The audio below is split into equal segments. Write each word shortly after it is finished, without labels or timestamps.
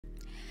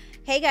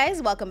Hey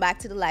guys, welcome back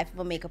to the Life of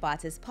a Makeup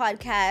Artist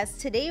podcast.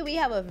 Today we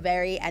have a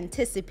very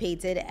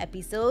anticipated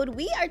episode.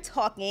 We are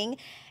talking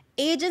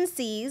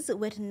agencies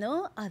with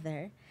no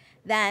other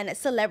than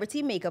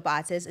celebrity makeup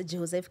artist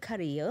Joseph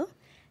Carrillo.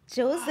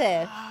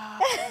 Joseph.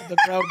 The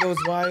crowd goes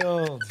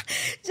wild.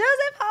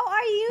 Joseph, how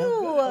are you?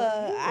 How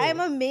are you? I'm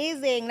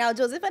amazing. Now,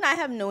 Joseph and I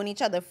have known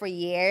each other for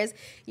years.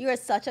 You are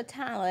such a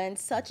talent,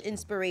 such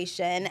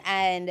inspiration.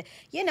 And,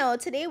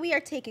 today we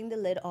are taking the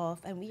lid off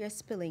and we are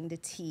spilling the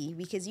tea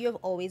because you have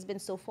always been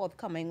so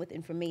forthcoming with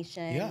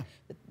information,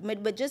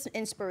 with just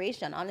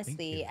inspiration,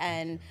 honestly.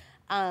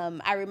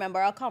 I remember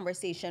our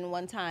conversation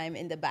one time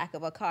in the back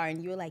of a car,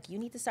 and you were like, "You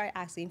need to start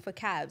asking for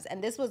cabs."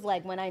 And this was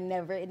like when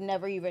it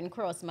never even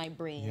crossed my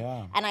brain.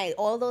 Yeah. And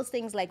all those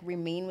things like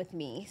remain with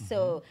me. Mm-hmm.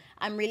 So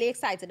I'm really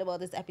excited about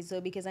this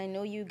episode because I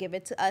know you give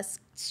it to us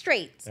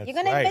straight. That's You're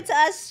gonna give it to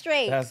us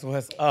straight. That's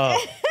what's up.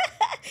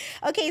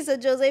 Okay, so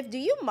Joseph, do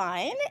you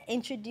mind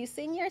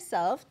introducing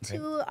yourself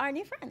to our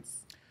new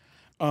friends?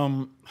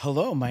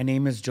 Hello, my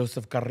name is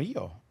Joseph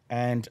Carrillo,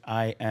 and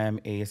I am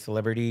a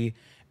celebrity,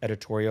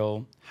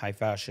 editorial, high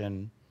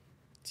fashion,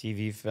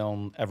 TV,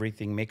 film,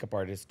 everything makeup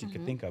artist you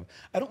could think of.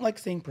 I don't like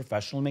saying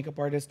professional makeup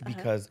artist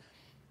because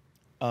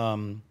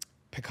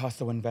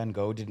Picasso and Van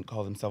Gogh didn't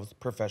call themselves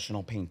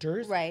professional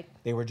painters. Right.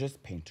 They were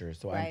just painters.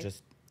 So Right. I'm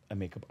just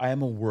I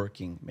am a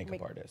working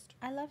makeup artist.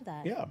 I love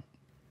that. Yeah.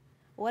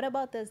 What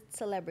about the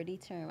celebrity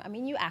term? I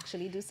mean, you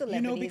actually do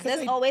celebrities. because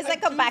There's I- always I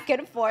like a do- back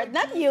and forth. I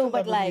Not do you,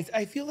 but like. celebrities.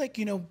 I feel like,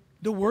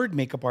 the word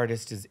makeup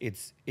artist is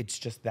it's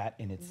just that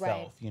in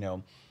itself,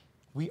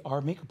 We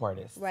are makeup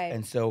artists. Right.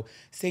 And so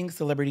saying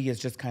celebrity is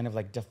just kind of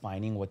like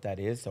defining what that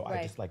is. So I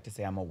Right. just like to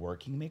say I'm a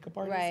working makeup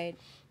artist.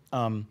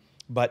 Right.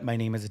 But my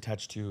name is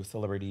attached to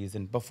celebrities.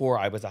 And before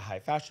I was a high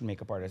fashion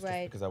makeup artist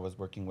Right. just because I was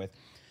working with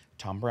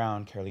Tom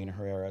Brown, Carolina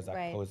Herrera, Zach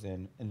Right.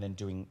 Posen, and then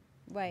doing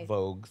Right.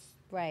 Vogues,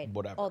 Right.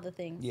 whatever. All the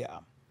things. Yeah.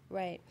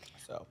 Right.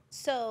 So.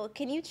 So,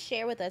 can you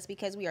share with us,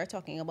 because we are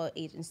talking about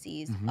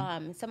agencies,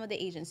 some of the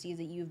agencies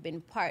that you've been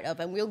part of,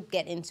 and we'll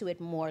get into it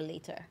more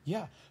later.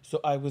 Yeah. So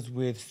I was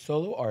with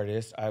solo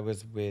artists. I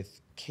was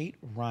with Kate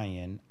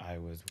Ryan. I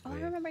was with. Oh, I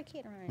remember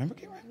Kate Ryan. Remember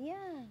Kate Ryan?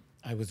 Yeah.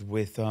 I was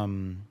with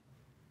solo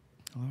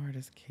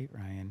artist Kate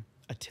Ryan,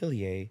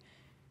 Atelier.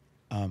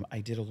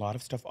 I did a lot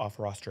of stuff off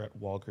roster at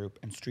Wall Group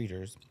and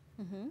Streeters,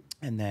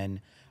 and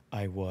then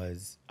I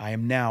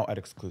am now at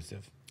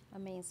Exclusive.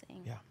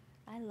 Amazing. Yeah.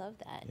 I love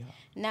that. Yeah.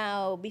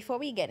 Now, before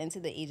we get into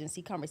the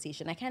agency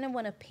conversation, I kind of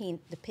want to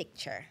paint the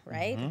picture,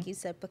 right? Like you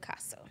said,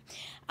 Picasso.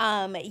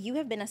 You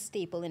have been a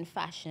staple in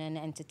fashion,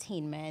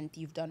 entertainment.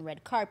 You've done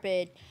red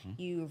carpet.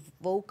 You've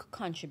Vogue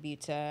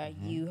contributor.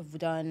 You have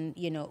done,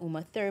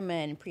 Uma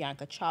Thurman,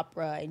 Pryanka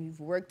Chopra, and you've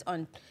worked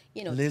on,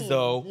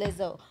 Lizzo.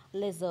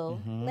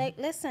 Lizzo. Like,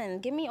 listen,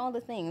 give me all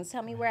the things.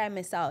 Tell me where I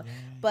miss out.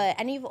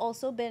 And you've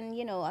also been,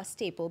 a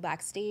staple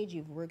backstage.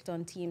 You've worked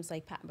on teams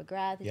like Pat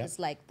McGrath. It's just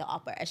like the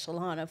upper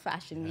echelon of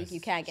Fashion Week. You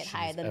can't get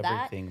higher than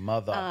everything, that.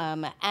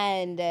 mother.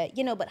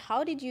 But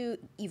how did you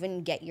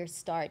even get your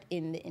start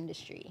in the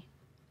industry?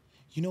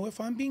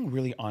 If I'm being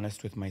really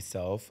honest with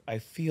myself, I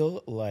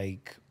feel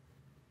like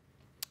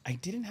I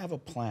didn't have a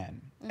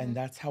plan, and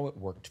that's how it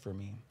worked for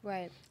me.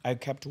 Right. I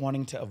kept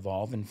wanting to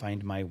evolve and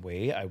find my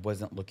way. I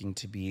wasn't looking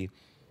to be.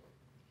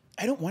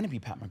 I don't want to be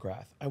Pat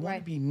McGrath. I want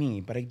to be me,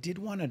 but I did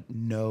want to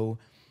know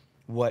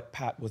what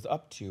Pat was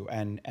up to,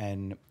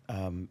 and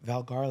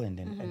Val Garland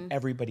and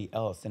everybody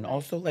else, and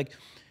also like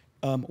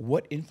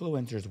what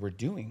influencers were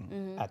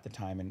doing at the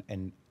time,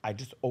 and I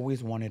just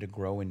always wanted to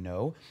grow and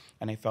know,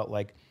 and I felt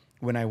like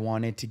when I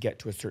wanted to get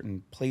to a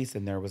certain place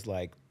and there was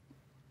like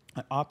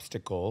an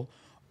obstacle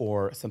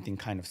or something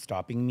kind of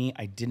stopping me,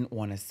 I didn't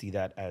want to see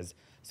that as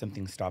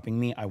something stopping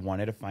me. I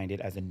wanted to find it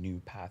as a new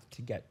path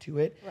to get to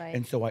it. Right.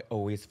 And so I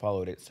always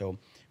followed it. So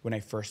when I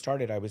first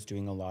started, I was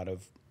doing a lot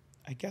of,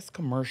 I guess,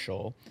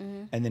 commercial.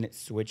 And then it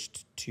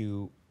switched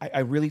to, I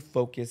really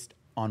focused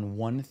on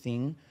one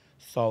thing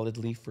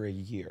solidly for a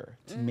year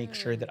to make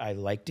sure that I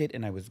liked it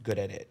and I was good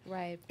at it.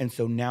 Right. And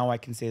so now I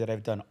can say that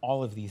I've done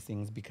all of these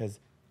things because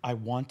I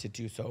wanted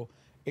to. So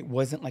it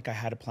wasn't like I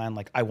had a plan,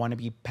 like I want to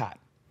be Pat.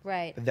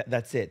 Right.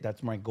 That's it.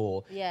 That's my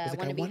goal. Yeah, It's I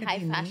wanna be wanna high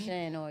me.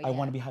 fashion or, I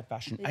want to be high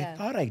fashion. Yeah. I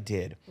thought I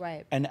did.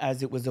 Right. And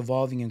as it was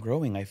evolving and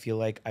growing, I feel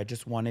like I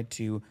just wanted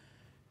to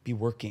be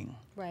working.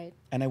 Right.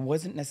 And I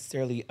wasn't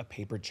necessarily a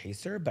paper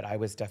chaser, but I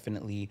was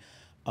definitely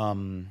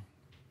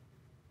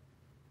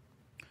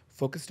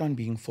focused on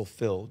being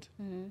fulfilled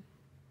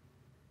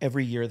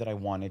every year that I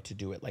wanted to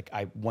do it. Like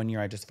one year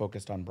I just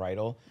focused on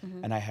bridal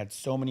and I had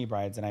so many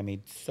brides and I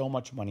made so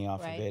much money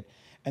off Right. of it.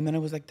 And then I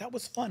was like, that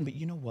was fun, but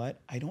you know what?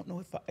 I don't know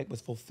if it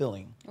was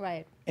fulfilling.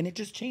 Right. And it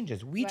just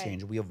changes. We Right.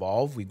 change. We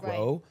evolve. We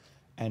grow.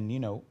 And,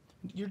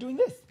 you're doing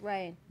this.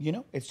 Right.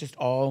 It's just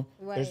all,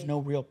 there's Right. no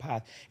real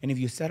path. And if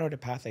you set out a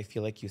path, I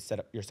feel like you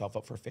set yourself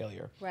up for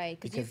failure. Right.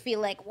 Because you feel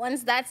like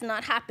once that's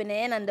not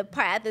happening and the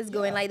path is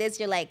going like this,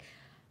 you're like,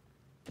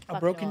 A fuck it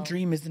broken all.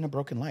 dream isn't a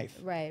broken life.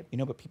 Right.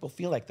 But people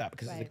feel like that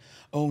because Right. it's like,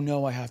 oh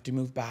no, I have to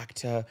move back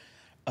to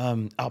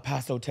El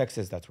Paso,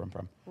 Texas. That's where I'm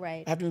from.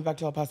 Right. I have to move back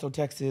to El Paso,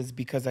 Texas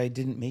because I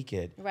didn't make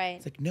it. Right.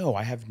 It's like, no,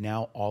 I have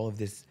now all of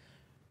this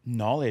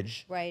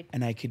knowledge. Right.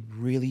 And I could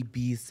really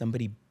be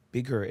somebody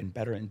bigger and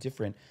better and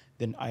different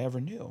than I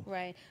ever knew.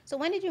 Right. So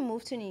when did you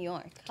move to New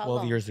York? How 12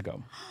 long? years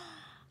ago.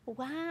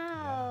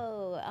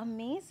 Wow.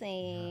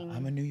 Amazing.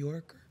 I'm a New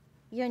Yorker.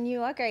 You're a New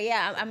Yorker.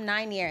 Yeah, I'm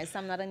 9 years, so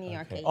I'm not a New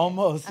Yorker yet.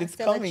 Almost. I'm It's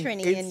still coming. a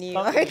Trini It's in New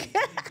coming. York.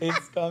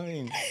 It's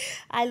coming.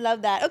 I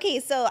love that. Okay,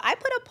 so I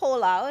put a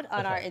poll out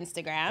on our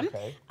Instagram,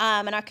 Okay.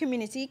 And our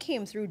community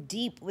came through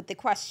deep with the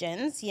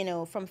questions,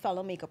 from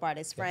fellow makeup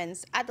artist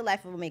friends at the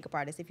Life of a Makeup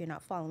Artist. If you're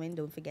not following,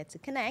 don't forget to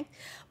connect.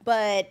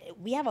 But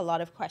we have a lot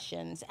of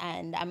questions,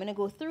 and I'm gonna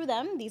go through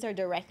them. These are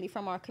directly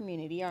from our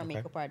community, our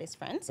makeup artist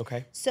friends.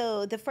 Okay.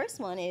 So the first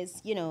one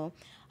is,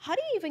 how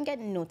do you even get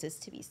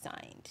noticed to be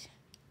signed?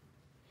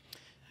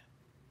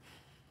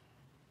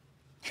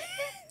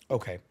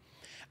 Okay.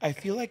 I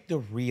feel like the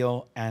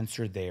real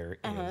answer there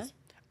is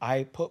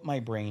I put my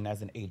brain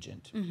as an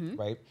agent,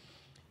 right?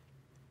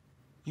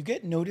 You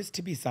get noticed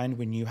to be signed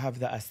when you have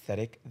the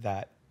aesthetic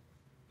that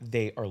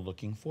they are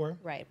looking for.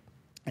 Right.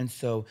 And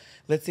so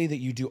let's say that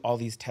you do all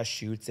these test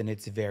shoots and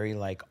it's very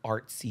like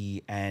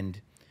artsy and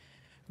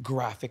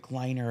graphic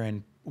liner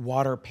and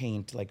water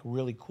paint, like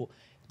really cool.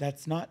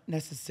 That's not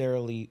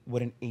necessarily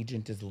what an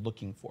agent is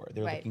looking for.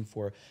 They're Right. looking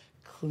for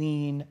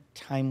clean,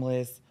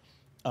 timeless,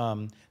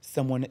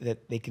 someone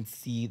that they can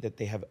see that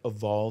they have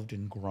evolved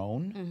and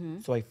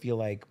grown. So I feel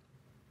like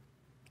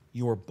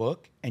your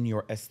book and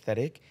your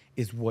aesthetic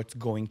is what's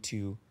going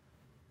to,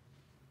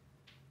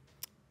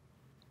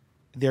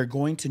 they're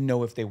going to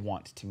know if they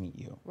want to meet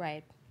you.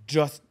 Right.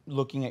 Just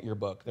looking at your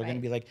book. They're going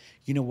Right. to be like,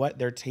 you know what?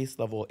 Their taste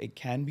level, it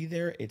can be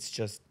there. It's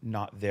just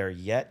not there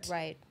yet.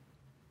 Right.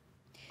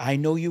 I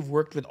know you've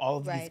worked with all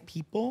of these Right.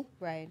 people.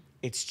 Right.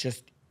 It's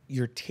just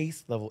your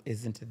taste level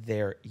isn't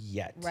there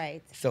yet.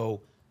 Right.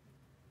 So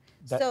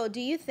So do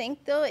you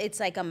think, though, it's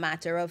like a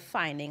matter of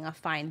finding a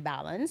fine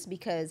balance?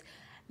 Because,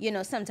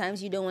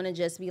 sometimes you don't want to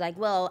just be like,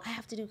 well, I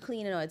have to do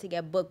clean in order to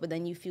get booked, but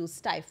then you feel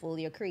stifle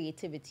your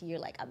creativity. You're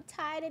like, I'm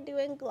tired of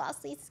doing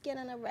glossy skin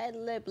and a red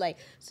lip.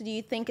 So do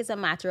you think it's a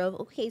matter of,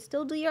 okay,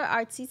 still do your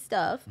artsy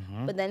stuff,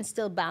 but then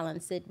still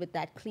balance it with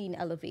that clean,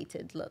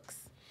 elevated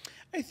looks?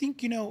 I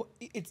think,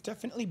 it's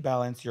definitely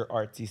balance your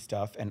artsy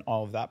stuff and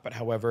all of that. But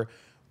however,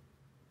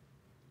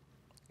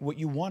 what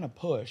you want to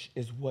push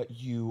is what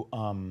you,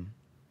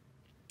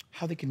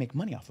 how they can make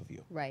money off of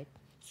you. Right.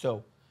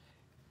 So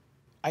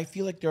I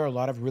feel like there are a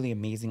lot of really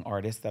amazing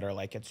artists that are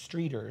like at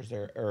streeters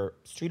or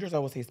streeters, I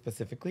will say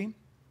specifically,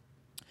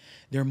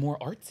 they're more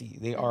artsy.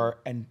 They are,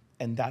 and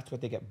that's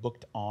what they get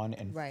booked on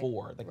and Right.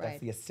 for. Like Right. that's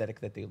the aesthetic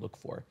that they look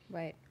for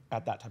Right.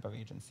 at that type of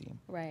agency.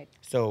 Right.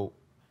 So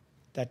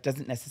that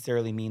doesn't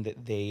necessarily mean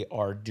that they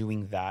are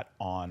doing that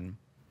on,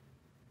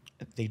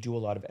 they do a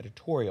lot of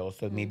editorial.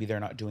 So maybe they're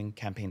not doing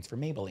campaigns for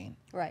Maybelline.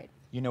 Right.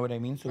 You know what I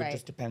mean? So Right. it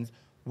just depends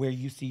where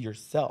you see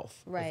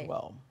yourself Right. as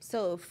well.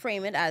 So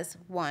frame it as,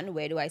 one,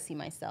 where do I see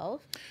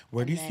myself?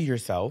 Where do you And see then-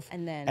 yourself?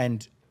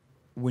 and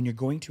when you're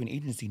going to an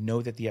agency,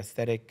 know that the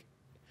aesthetic,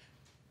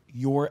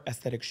 your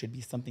aesthetic should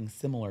be something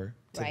similar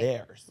to Right.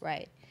 theirs.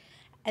 Right.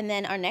 And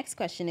then our next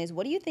question is,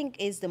 what do you think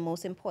is the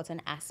most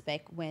important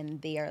aspect when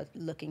they are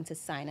looking to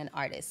sign an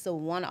artist? So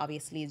one,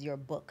 obviously, is your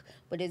book.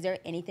 But is there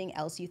anything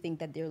else you think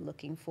that they're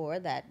looking for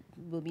that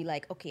will be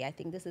like, okay, I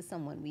think this is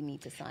someone we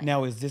need to sign?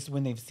 Now, is this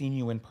when they've seen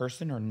you in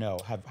person or no?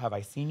 Have I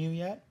seen you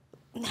yet?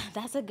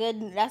 That's a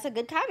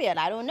good caveat.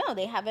 I don't know.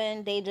 They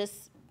haven't.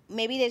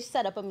 Maybe they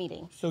set up a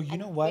meeting. So you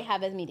And know what? They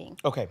have a meeting.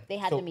 Okay. They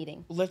had so the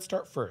meeting. Let's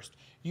start first.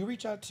 You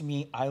reach out to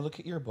me. I look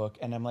at your book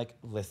and I'm like,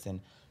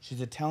 listen,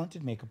 she's a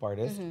talented makeup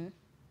artist.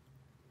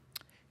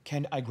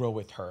 Can I grow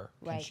with her?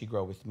 Can Right. she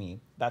grow with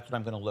me? That's what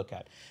I'm going to look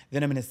at.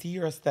 Then I'm going to see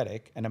your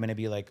aesthetic and I'm going to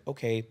be like,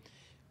 okay,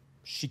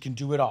 she can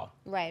do it all.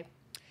 Right.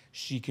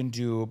 She can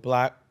do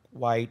black,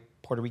 white,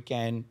 Puerto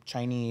Rican,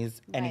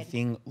 Chinese, Right.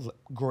 anything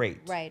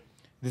great. Right.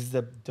 This is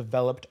a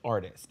developed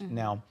artist.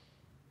 Now,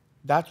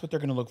 that's what they're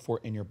going to look for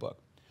in your book.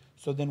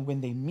 So then when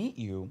they meet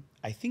you,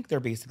 I think they're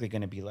basically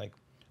going to be like,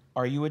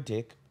 are you a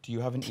dick? Do you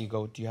have an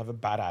ego? Do you have a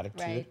bad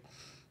attitude? Right.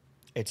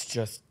 It's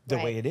just the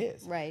way Right. it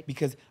is. Right.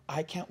 Because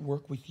I can't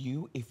work with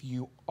you if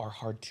you are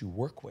hard to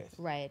work with.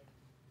 Right.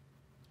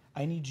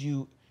 I need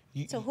you.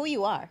 So who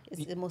you are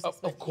is the most Of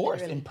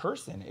course, literally. in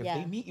person. If Yeah.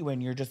 they meet you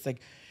and you're just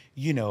like,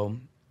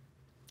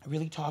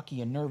 really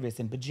talky and nervous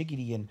and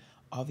bajiggity, and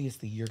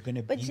obviously you're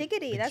gonna be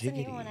Bajiggity, that's a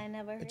new bajiggity. one I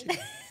never heard.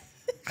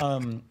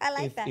 Bajiggity. I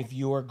like that. If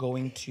you are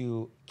going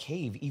to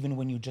cave, even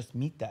when you just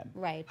meet them,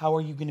 Right. How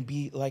are you going to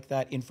be like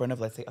that in front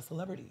of, let's say, a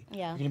celebrity?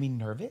 Yeah. You're going to be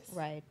nervous,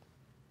 Right.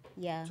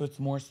 Yeah. So it's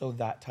more so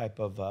that type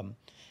of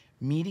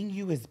meeting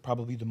you is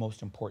probably the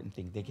most important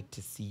thing. They get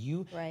to see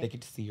you. Right. They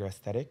get to see your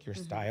aesthetic, your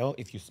style.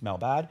 If you smell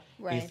bad,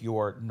 Right. if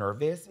you're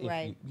nervous,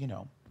 Right. if you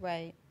know.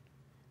 Right.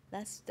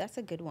 That's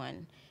a good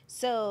one.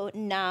 So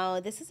now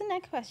this is the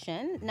next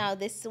question. Now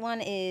this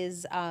one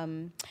is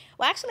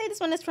actually this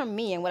one is from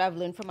me and what I've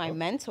learned from my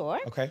mentor.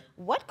 Okay.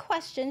 What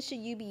questions should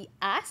you be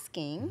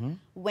asking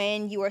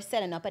when you are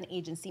setting up an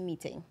agency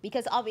meeting?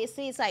 Because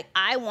obviously it's like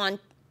I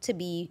want to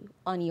be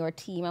on your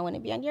team. I want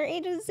to be on your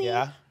agency.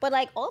 Yeah. But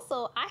like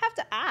also, I have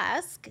to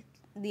ask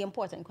the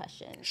important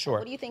questions. Sure.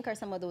 What do you think are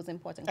some of those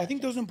important I questions?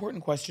 think those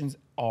important questions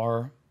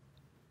are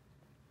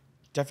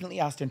definitely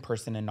asked in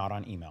person and not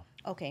on email.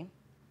 Okay.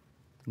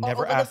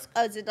 Never over ask.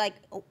 is it like,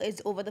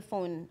 is over the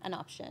phone an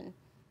option?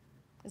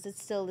 Is it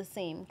still the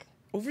same?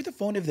 Over the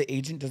phone, if the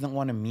agent doesn't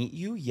want to meet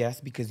you,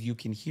 yes, because you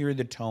can hear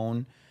the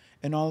tone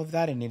and all of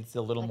that, and it's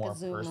a little Like a more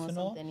Zoom or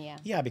personal. something, yeah.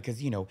 Yeah,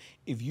 because,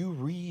 if you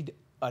read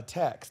a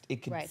text,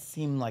 it could Right.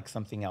 seem like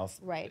something else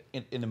Right.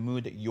 in the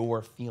mood that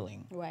you're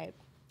feeling. Right.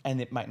 And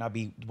it might not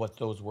be what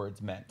those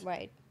words meant.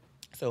 Right.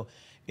 So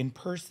in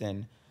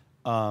person,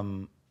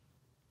 asking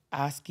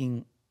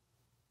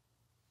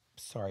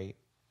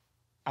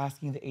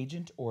the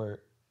agent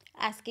or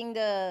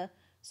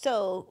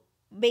So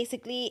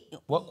basically,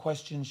 what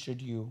questions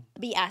should you?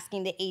 be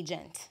asking the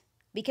agent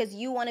because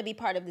you want to be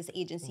part of this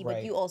agency, but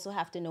Right. you also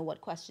have to know what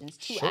questions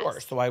to Sure.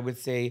 ask. So I would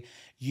say,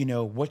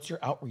 what's your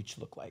outreach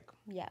look like?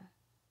 Yeah.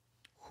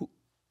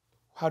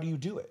 How do you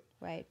do it?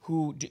 Right.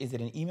 Is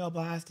it an email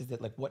blast? Is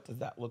it like, what does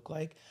that look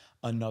like?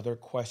 Another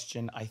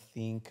question I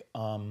think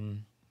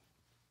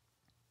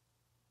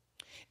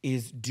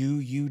is, do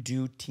you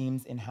do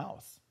teams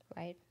in-house?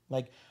 Right.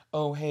 Like,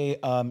 oh, hey,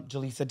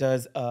 Jaleesa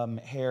does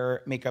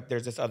hair, makeup.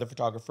 There's this other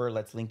photographer.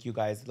 Let's link you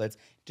guys. Let's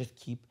just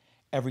keep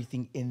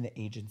everything in the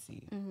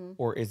agency.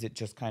 Or is it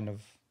just kind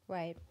of,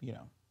 Right.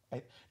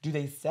 do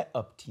they set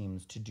up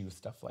teams to do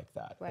stuff like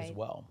that as Right.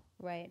 well?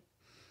 Right.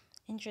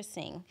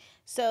 Interesting.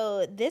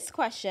 So this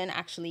question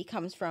actually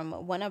comes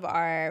from one of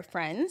our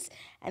friends,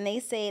 and they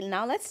say,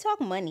 now let's talk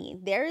money.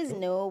 There is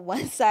no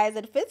one size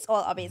that fits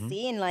all,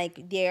 obviously, and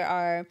like there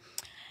are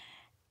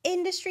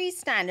industry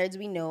standards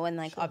we know, and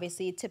like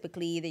obviously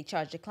typically they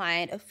charge the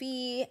client a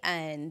fee,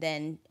 and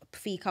then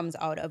fee comes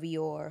out of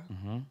your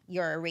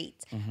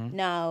rate.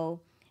 Now,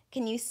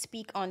 can you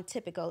speak on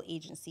typical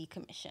agency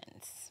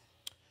commissions?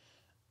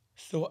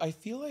 So I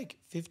feel like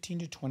 15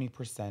 to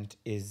 20%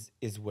 is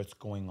what's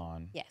going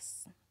on.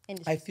 Yes.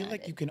 Industry I feel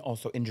like standard. you can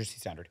also industry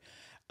standard.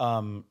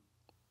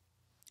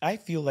 I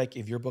feel like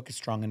if your book is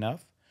strong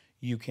enough,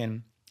 you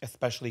can,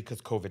 especially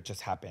because COVID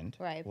just happened.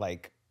 Right.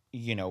 Like,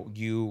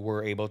 you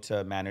were able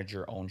to manage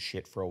your own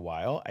shit for a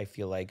while. I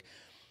feel like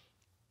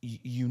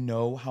you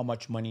know how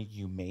much money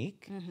you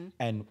make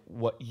and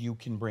what you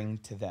can bring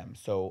to them.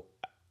 So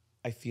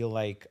I feel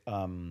like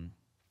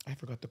I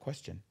forgot the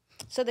question.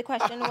 So the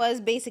question was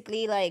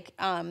basically like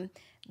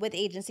with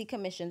agency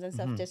commissions and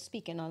stuff, just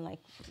speaking on like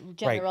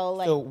general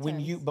like so terms.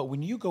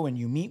 when you go and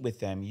you meet with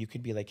them, you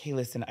could be like, hey,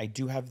 listen, I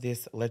do have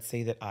this. Let's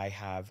say that I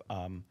have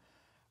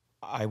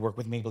I work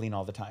with Maybelline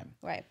all the time.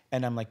 Right.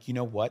 And I'm like, you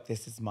know what?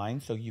 This is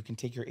mine. So you can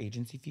take your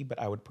agency fee, but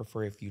I would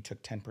prefer if you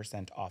took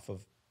 10% off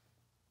of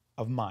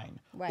mine.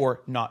 Right.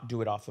 Or not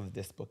do it off of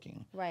this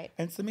booking. Right.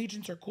 And some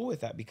agents are cool with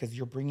that because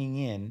you're bringing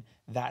in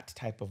that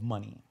type of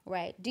money.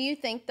 Right. Do you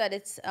think that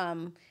it's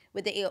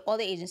with all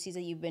the agencies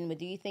that you've been with,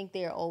 do you think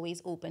they're always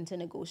open to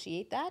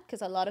negotiate that?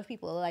 Because a lot of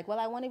people are like, well,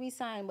 I want to be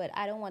signed, but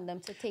I don't want them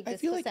to take I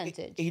this feel percentage.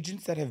 like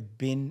agents that have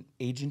been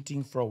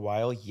agenting for a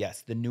while,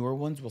 yes. The newer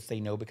ones will say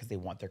no because they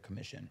want their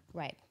commission.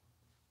 Right.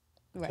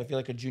 So I feel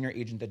like a junior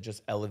agent that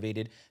just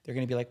elevated, they're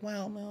going to be like,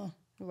 well, no.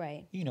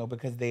 Right.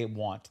 Because they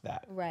want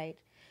that. Right.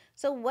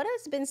 So what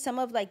has been some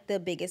of like the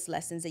biggest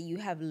lessons that you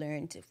have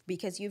learned,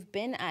 because you've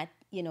been at,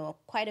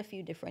 quite a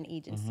few different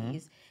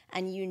agencies,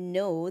 and you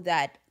know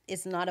that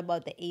it's not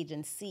about the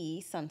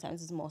agency.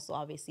 Sometimes it's more so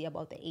obviously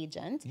about the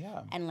agent.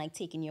 Yeah. And like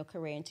taking your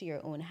career into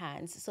your own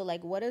hands. So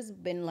like what has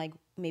been like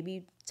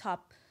maybe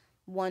top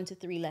 1 to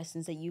 3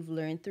 lessons that you've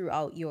learned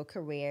throughout your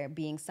career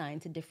being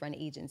signed to different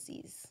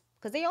agencies?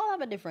 Because they all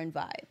have a different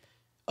vibe.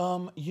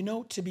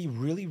 To be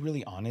really,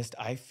 really honest,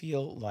 I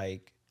feel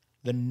like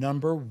the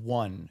number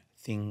one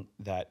thing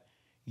that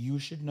you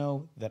should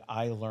know, that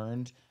I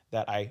learned,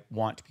 that I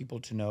want people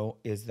to know,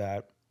 is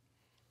that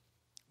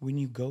when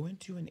you go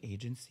into an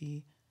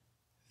agency,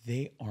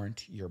 they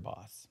aren't your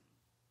boss.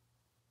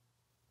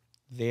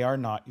 They are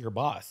not your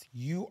boss.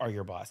 You are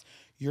your boss.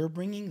 You're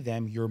bringing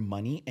them your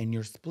money and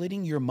you're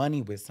splitting your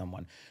money with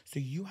someone. So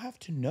you have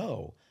to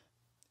know,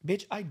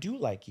 bitch, I do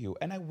like you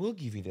and I will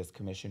give you this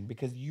commission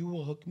because you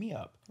will hook me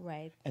up.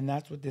 Right. And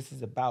that's what this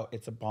is about.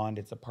 It's a bond.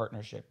 It's a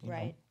partnership. You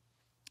Right. know?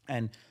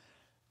 And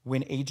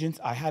when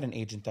I had an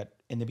agent that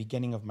in the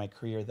beginning of my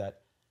career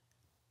that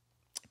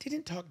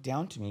didn't talk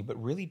down to me,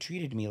 but really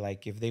treated me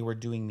like if they were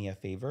doing me a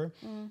favor.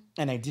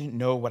 And I didn't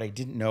know what I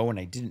didn't know and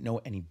I didn't know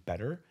any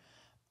better.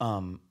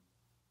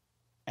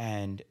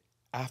 And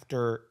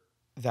after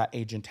that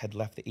agent had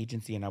left the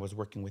agency and I was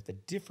working with a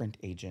different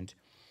agent,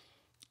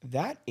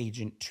 that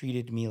agent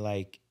treated me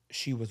like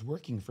she was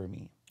working for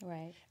me.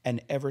 Right.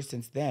 And ever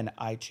since then,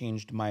 I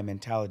changed my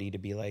mentality to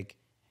be like,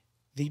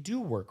 they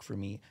do work for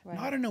me. Right.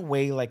 Not in a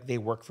way like they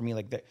work for me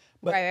like that,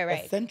 but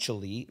Right.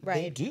 essentially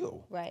they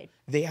do. Right.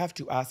 They have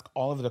to ask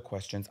all of the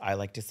questions. I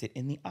like to sit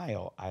in the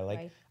aisle.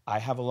 Right. I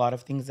have a lot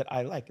of things that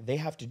I like. They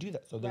have to do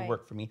that. So they Right.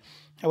 work for me.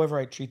 However,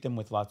 I treat them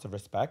with lots of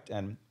respect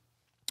and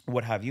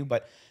what have you,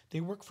 but they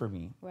work for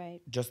me.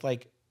 Right. Just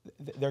like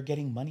they're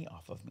getting money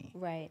off of me.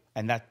 Right.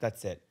 And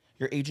that's it.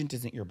 Your agent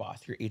isn't your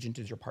boss. Your agent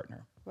is your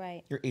partner.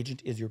 Right. Your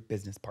agent is your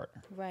business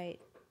partner. Right.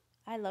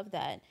 I love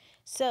that.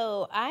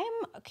 So I'm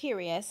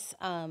curious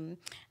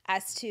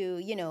as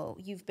to,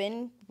 you've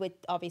been with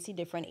obviously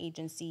different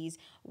agencies.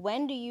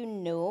 When do you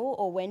know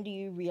or when do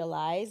you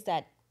realize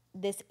that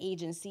this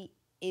agency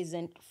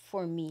isn't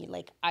for me?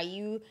 Like,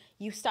 you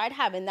start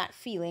having that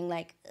feeling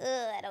like,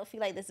 I don't feel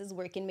like this is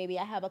working. Maybe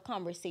I have a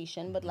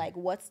conversation, but like,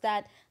 what's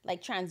that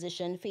like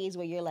transition phase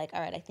where you're like,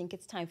 all right, I think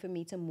it's time for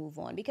me to move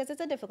on? Because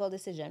it's a difficult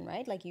decision,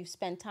 right? Like, you've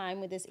spent time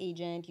with this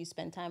agent, you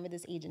spent time with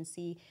this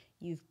agency,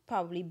 you've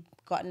probably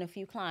gotten a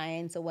few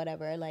clients or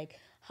whatever. Like,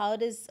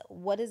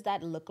 what does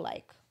that look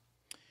like?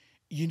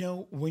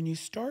 When you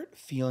start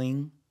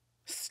feeling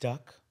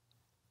stuck,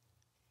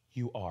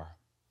 you are.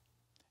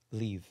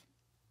 Leave.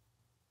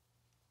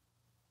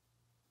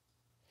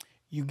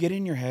 You get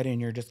in your head and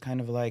you're just kind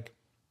of like,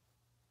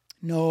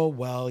 no,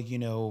 well,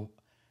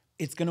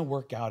 it's going to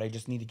work out. I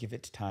just need to give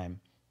it time.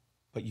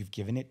 But you've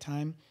given it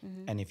time.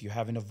 Mm-hmm. And if you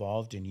haven't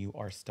evolved and you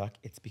are stuck,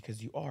 it's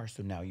because you are.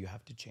 So now you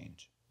have to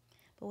change.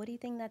 But what do you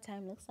think that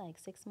time looks like?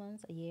 6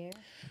 months, a year?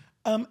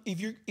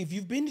 If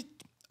you've been,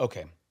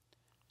 okay,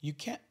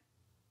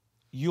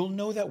 you'll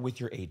know that with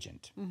your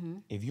agent. Mm-hmm.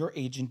 If your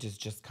agent is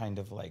just kind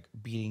of like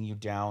beating you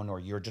down or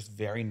you're just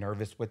very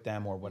nervous with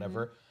them or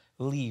whatever,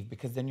 mm-hmm. leave,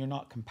 because then you're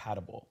not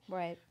compatible.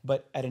 Right.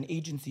 But at an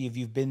agency, if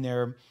you've been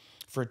there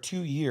for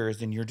 2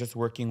 years and you're just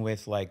working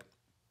with like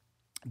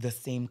the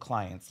same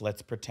clients,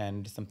 let's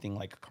pretend something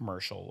like a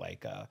commercial,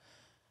 like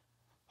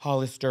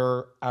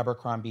Hollister,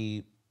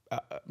 Abercrombie,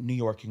 New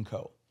York &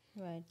 Co.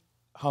 Right.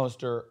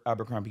 Hollister,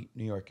 Abercrombie,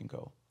 New York &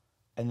 Co.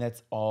 And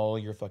that's all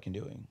you're fucking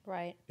doing.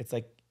 Right. It's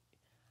like,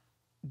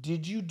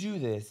 did you do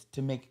this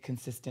to make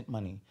consistent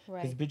money?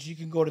 Right. Because bitch, you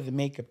can go to the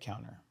makeup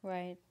counter.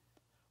 Right.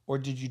 Or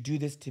did you do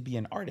this to be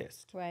an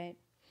artist? Right.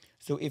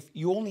 So if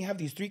you only have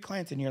these 3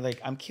 clients and you're like,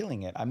 I'm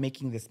killing it, I'm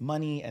making this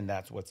money and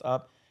that's what's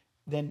up,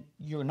 then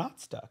you're not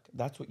stuck.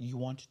 That's what you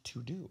want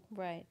to do.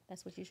 Right.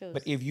 That's what you chose.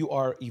 But if you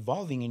are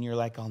evolving and you're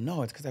like, oh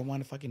no, it's because I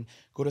want to fucking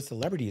go to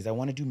celebrities. I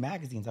want to do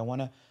magazines.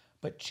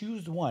 But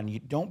choose one. You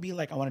don't be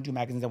like, I want to do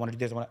magazines. I want to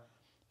do this.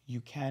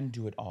 You can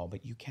do it all,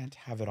 but you can't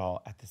have it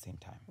all at the same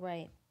time.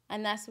 Right.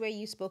 And that's where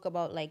you spoke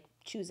about like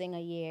choosing a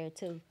year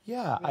to.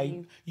 Yeah.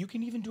 You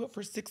can even do it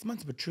for 6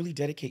 months, but truly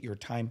dedicate your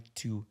time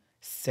to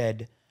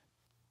said.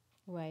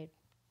 Right.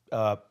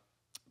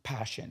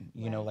 Passion,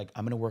 like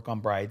I'm going to work on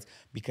brides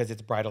because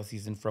it's bridal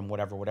season from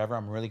whatever,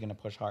 I'm really going to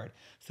push hard.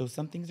 So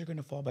some things are going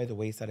to fall by the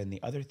wayside and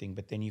the other thing,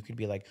 but then you could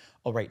be like,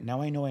 all right,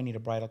 now I know I need a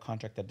bridal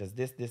contract that does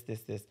this,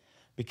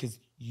 because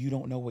you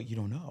don't know what you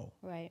don't know.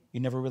 Right.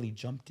 You never really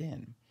jumped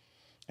in.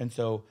 And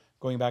so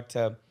going back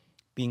to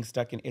being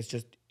stuck in, it's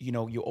just,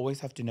 you always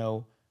have to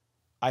know.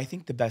 I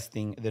think the best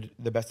thing,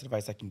 the best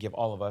advice I can give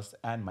all of us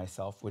and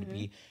myself would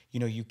be,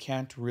 you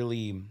can't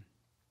really.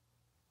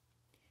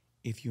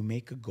 If you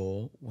make a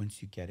goal,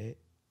 once you get it,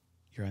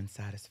 you're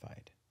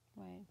unsatisfied.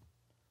 Right.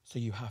 So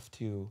you have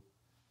to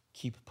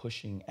keep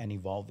pushing and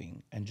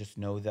evolving and just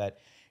know that,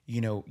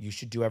 you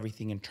should do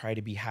everything and try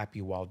to be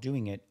happy while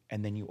doing it,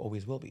 and then you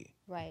always will be.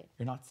 Right.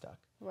 You're not stuck.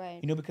 Right.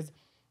 Because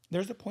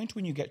there's a point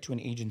when you get to an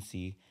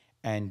agency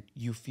and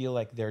you feel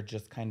like they're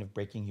just kind of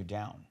breaking you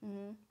down.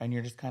 Mm-hmm. And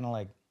you're just kind of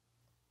like,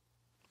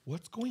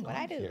 what's going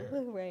on here?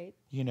 Right.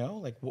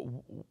 Like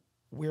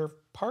we're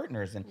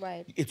partners and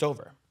right. It's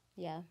over.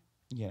 Yeah.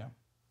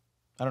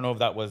 I don't know if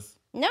that was...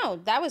 No,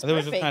 that was perfect. It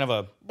was just kind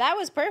of that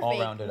was perfect. All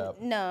rounded up.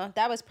 No,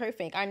 that was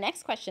perfect. Our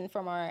next question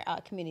from our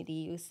community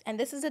use, and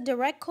this is a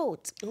direct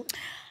quote. Ooh.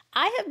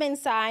 I have been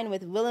signed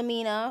with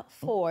Wilhelmina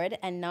Ford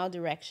and now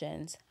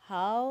Directions.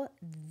 How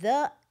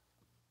the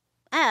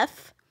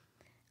F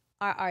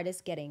are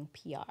artists getting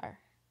PR?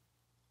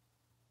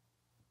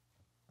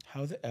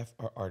 How the F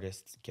are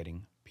artists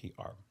getting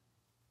PR?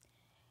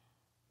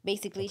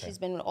 Basically, okay. She's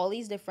been with all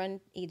these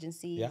different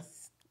agencies. Yeah.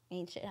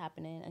 Ain't shit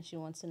happening, and she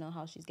wants to know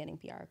how she's getting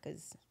PR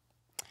because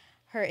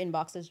her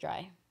inbox is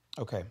dry.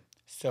 Okay,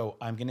 so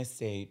I'm going to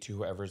say to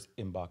whoever's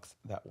inbox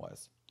that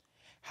was,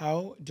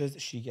 how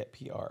does she get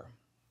PR?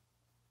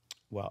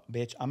 Well,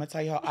 bitch, I'm going to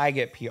tell you how I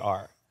get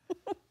PR.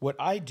 What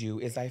I do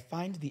is I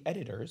find the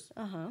editors,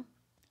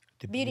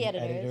 the beauty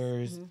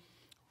editors, mm-hmm.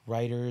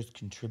 writers,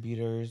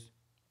 contributors,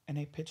 and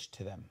I pitch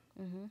to them.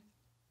 Mm-hmm.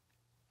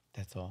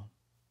 That's all.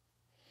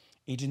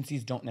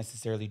 Agencies don't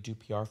necessarily do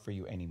PR for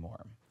you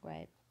anymore.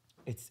 Right.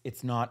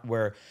 It's not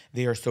where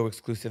they are so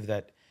exclusive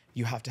that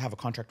you have to have a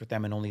contract with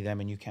them and only them,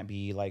 and you can't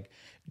be like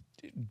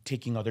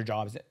taking other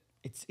jobs.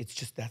 It's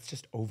just that's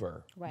just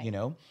over, right.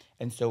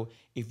 And so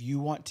if you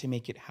want to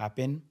make it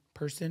happen,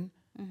 person,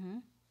 mm-hmm.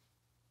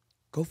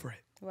 go for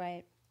it.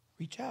 Right.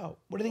 Reach out.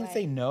 What do they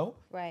say? No.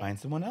 Right. Find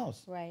someone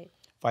else. Right.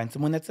 Find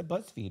someone that's at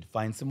BuzzFeed.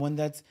 Find someone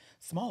that's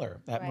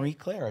smaller, at right. Marie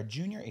Claire, a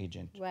junior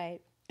agent.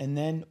 Right. And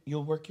then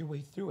you'll work your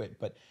way through it.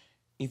 But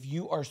if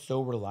you are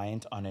so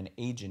reliant on an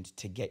agent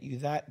to get you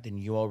that, then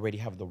you already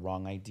have the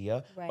wrong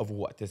idea right. of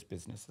what this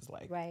business is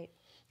like. Right.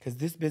 Because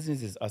this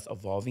business is us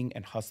evolving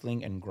and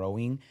hustling and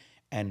growing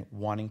and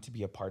wanting to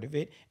be a part of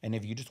it. And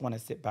if you just want to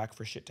sit back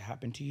for shit to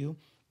happen to you,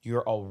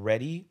 you're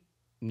already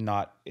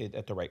not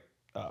at the right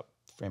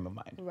frame of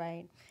mind.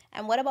 Right.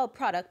 And what about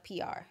product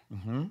PR?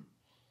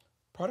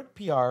 Product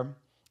PR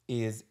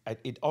is,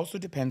 it also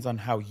depends on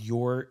how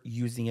you're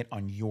using it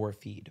on your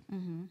feed.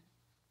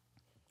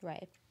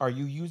 Right. Are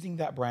you using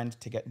that brand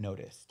to get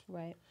noticed?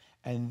 Right.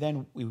 And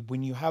then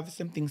when you have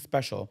something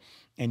special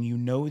and you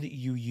know that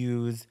you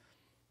use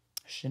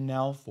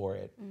Chanel for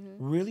it,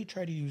 really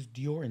try to use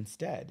Dior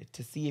instead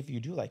to see if you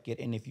do like it.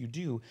 And if you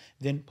do,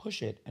 then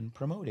push it and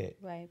promote it.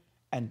 Right.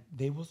 And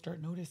they will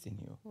start noticing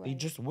you. Right. They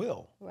just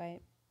will.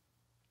 Right.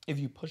 If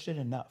you push it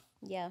enough.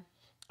 Yeah.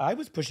 I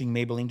was pushing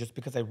Maybelline just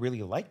because I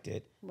really liked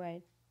it.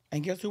 Right.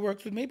 And guess who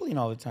works with Maybelline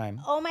all the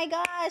time? Oh my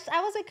gosh.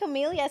 I was with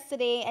Camille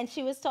yesterday and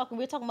we were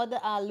talking about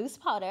the loose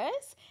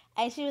powders.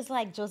 And she was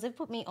like, Joseph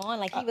put me on.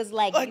 Like, he was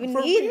like you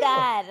for need real.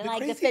 that. And The like,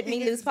 the crazy Fit thing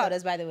Me is loose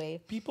powders, by the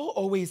way. People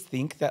always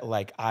think that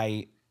like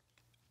I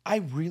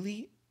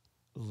really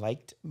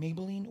liked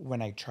Maybelline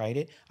when I tried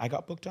it. I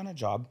got booked on a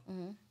job.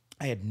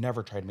 I had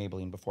never tried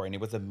Maybelline before, and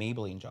it was a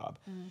Maybelline job.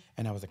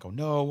 And I was like, oh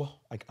no,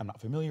 like I'm not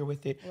familiar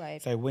with it.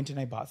 Right. So I went and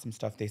I bought some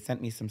stuff. They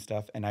sent me some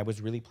stuff, and I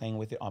was really playing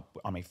with it on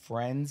my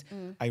friends.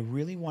 I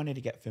really wanted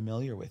to get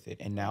familiar with it.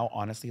 And now,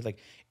 honestly, like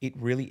it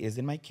really is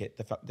in my kit,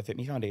 the Fit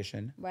Me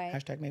Foundation. Right.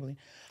 Hashtag Maybelline.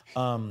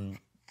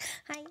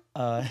 Hi.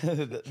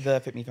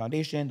 The Fit Me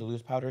Foundation, the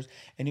loose powders.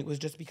 And it was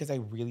just because I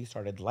really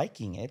started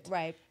liking it.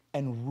 Right.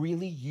 And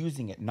really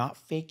using it, not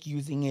fake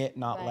using it,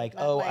 not Right, like,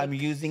 not oh, like- I'm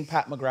using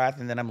Pat McGrath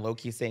and then I'm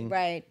low-key saying,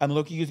 Right. I'm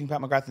low-key using Pat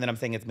McGrath and then I'm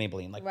saying it's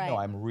Maybelline. Like, Right. no,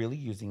 I'm really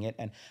using it.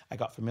 And I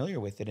got familiar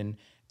with it and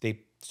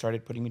they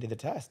started putting me to the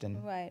test.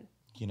 And, Right.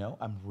 you know,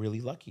 I'm really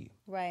lucky.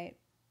 Right.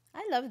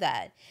 I love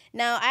that.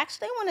 Now,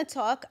 actually, I want to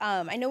talk.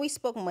 I know we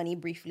spoke money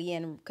briefly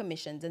and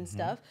commissions and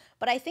stuff,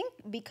 but I think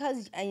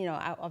because,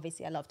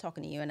 obviously I love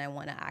talking to you and I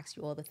want to ask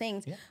you all the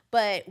things. Yeah.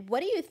 But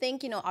what do you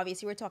think?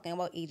 Obviously we're talking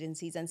about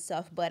agencies and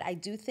stuff, but I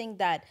do think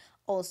that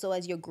also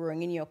as you're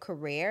growing in your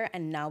career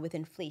and now with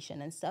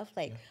inflation and stuff,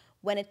 like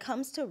when it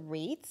comes to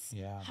rates,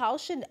 how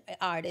should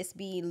artists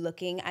be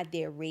looking at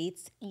their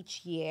rates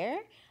each year?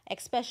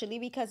 Especially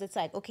because it's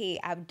like, okay,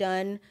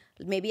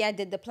 maybe I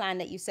did the plan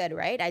that you said,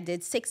 right? I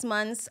did 6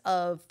 months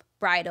of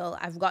bridal.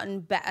 I've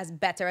gotten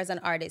better as an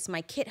artist.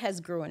 My kit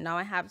has grown. Now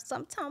I have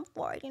some Tom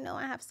Ford,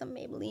 I have some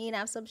Maybelline, I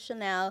have some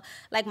Chanel.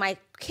 Like my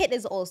kit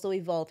is also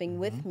evolving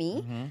with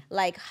me.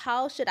 Like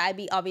how should I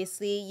be?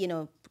 Obviously,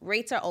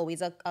 rates are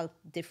always a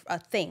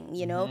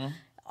thing,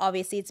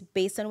 Obviously, it's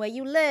based on where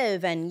you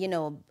live and,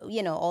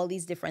 all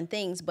these different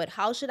things. But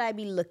how should I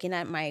be looking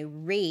at my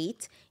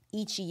rate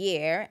each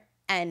year?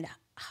 And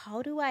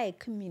how do I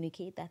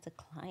communicate that to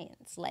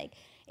clients? Like,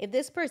 if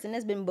this person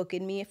has been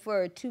booking me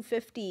for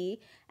 $250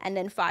 and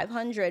then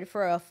 $500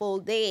 for a full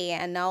day,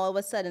 and now all of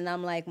a sudden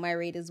I'm like, my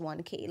rate is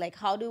 $1K. Like,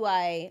 how do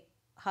I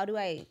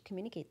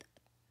communicate that?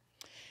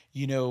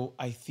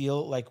 I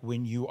feel like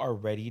when you are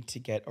ready to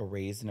get a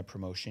raise and a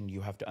promotion,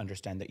 you have to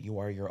understand that you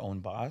are your own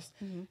boss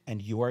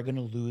and you are going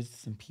to lose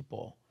some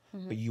people,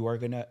 but you are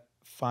going to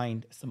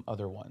find some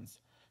other ones.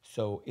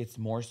 So it's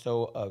more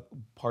so a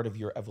part of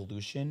your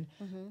evolution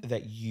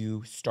that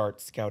you start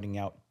scouting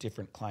out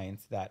different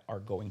clients that are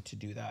going to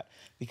do that,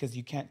 because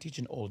you can't teach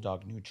an old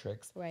dog new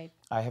tricks. Right.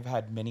 I have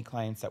had many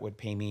clients that would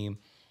pay me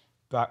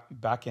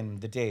back in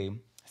the day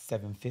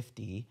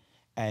 $750,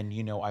 and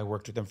I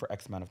worked with them for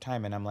X amount of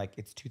time, and I'm like,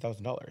 it's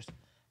 $2,000,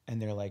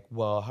 and they're like,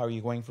 well, how are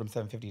you going from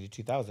 $750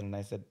 to $2,000? And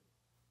I said,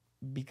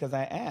 because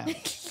I am.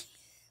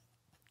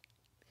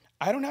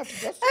 I don't have to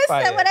justify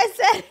I said it. what I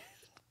said.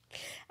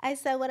 I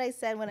said what I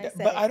said when I said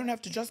But it. I don't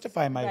have to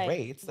justify my Right,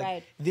 rates. Like,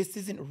 right. this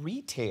isn't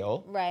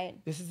retail. Right.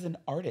 This is an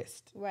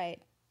artist.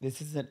 Right.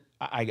 This isn't.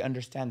 I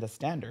understand the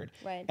standard.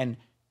 Right.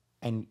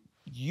 And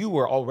you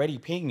were already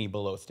paying me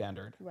below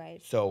standard.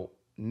 Right. So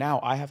now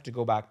I have to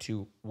go back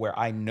to where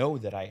I know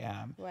that I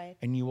am. Right.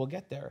 And you will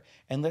get there.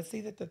 And let's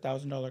say that the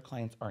 $1,000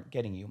 clients aren't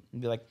getting you.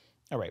 And be like,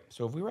 all right,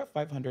 so if we were at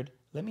 500,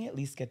 let me at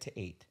least get to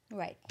 8.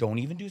 Right. Don't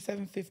even do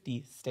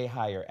 750. Stay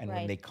higher. And Right.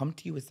 when they come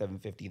to you with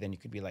 750, then you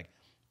could be like,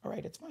 all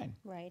right, it's fine.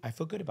 Right. I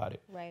feel good about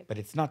it. Right. But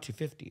it's not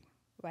 250.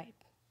 Right.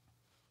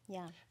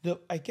 Yeah.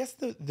 I guess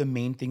the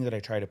main thing that I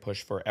try to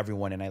push for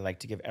everyone, and I like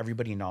to give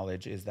everybody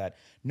knowledge, is that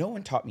no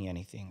one taught me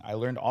anything. I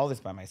learned all this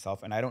by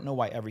myself, and I don't know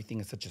why everything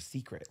is such a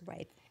secret.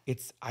 Right.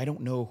 I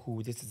don't know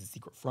who this is a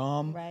secret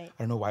from. Right.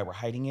 I don't know why we're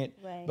hiding it.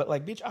 Right. But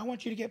like, bitch, I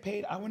want you to get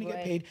paid. I want to get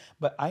Right. paid.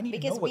 But I need to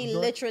know Because what we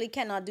literally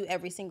cannot do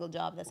every single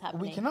job that's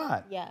happening. we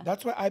cannot. Yeah.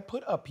 That's why I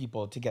put up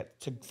people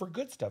for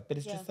good stuff. But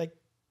it's Yeah. just like,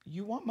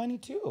 you want money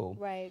too.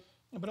 Right.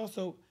 But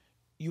also,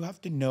 you have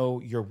to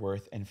know your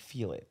worth and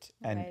feel it.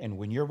 And Right. and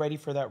when you're ready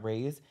for that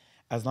raise,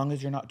 as long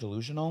as you're not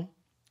delusional,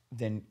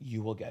 then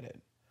you will get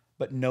it.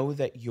 But know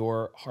that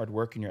your hard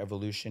work and your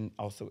evolution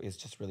also is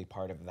just really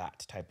part of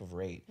that type of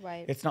rate.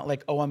 Right. It's not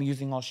like, oh, I'm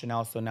using all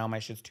Chanel, so now my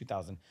shit's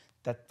 2,000.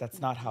 That's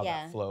not how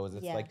Yeah. that flows.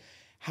 It's Yeah. like,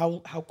 how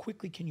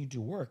quickly can you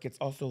do work? It's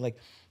also like,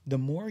 the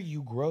more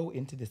you grow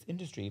into this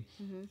industry,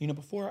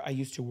 before I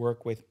used to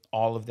work with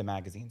all of the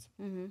magazines.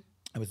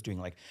 I was doing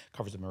like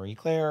covers of Marie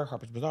Claire,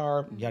 Harpers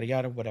Bazaar, yada,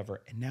 yada,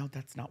 whatever. And now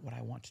that's not what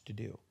I want to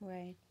do.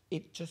 Right.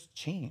 It just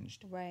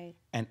changed. Right.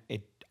 And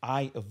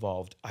I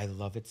evolved. I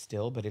love it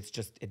still, but it's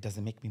just, it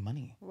doesn't make me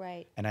money.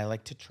 Right. And I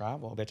like to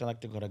travel, bitch. I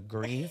like to go to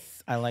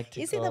Greece. I like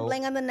to You go. see the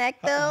bling on the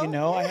neck, though? You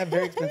know, I have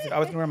very expensive, I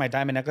was going to wear my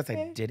diamond necklace.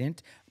 I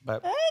didn't.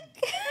 But,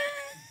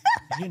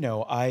 you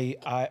know,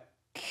 I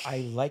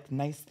like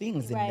nice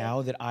things. And Right.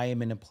 now that I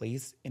am in a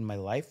place in my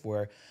life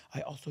where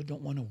I also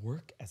don't want to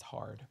work as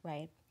hard.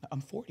 Right.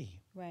 I'm 40.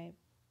 Right.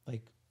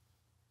 Like,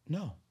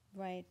 no,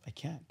 Right. I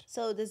can't.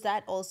 So does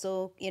that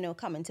also,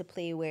 come into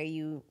play where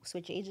you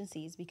switch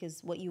agencies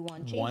because what you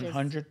want changes?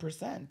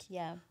 100%.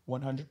 Yeah.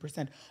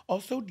 100%.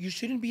 Also, you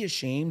shouldn't be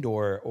ashamed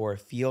or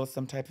feel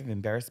some type of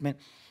embarrassment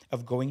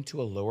of going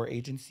to a lower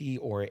agency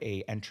or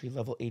a entry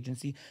level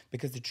agency,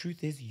 because the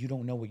truth is you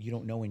don't know what you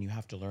don't know, and you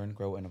have to learn,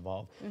 grow, and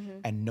evolve.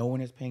 And no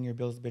one is paying your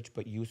bills, bitch,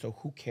 but you. So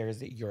who cares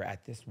that you're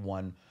at this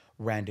one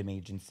random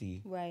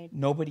agency? Right.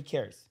 Nobody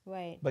cares.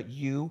 Right. But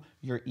you,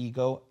 your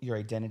ego, your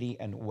identity,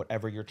 and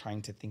whatever you're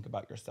trying to think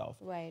about yourself.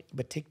 Right.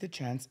 But take the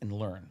chance and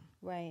learn.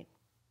 Right.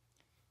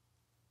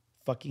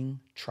 Fucking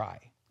try.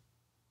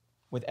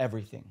 With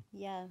everything.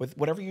 Yeah. With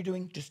whatever you're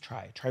doing, just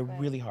try. Try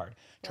really hard.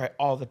 Try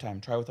all the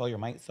time. Try with all your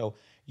might. So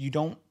you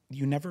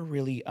never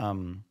really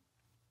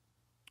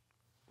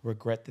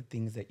regret the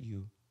things that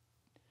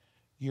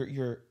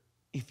you're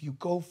if you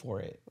go for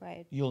it,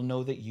 Right. you'll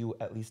know that you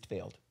at least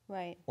failed.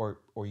 Right. Or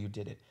you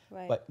did it.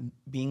 Right. But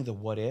being the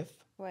what if,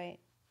 Right.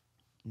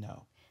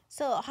 no.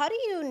 So how do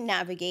you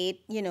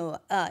navigate,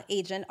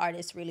 agent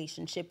artist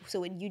relationship? So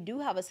when you do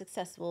have a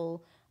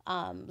successful,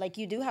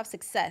 you do have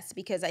success,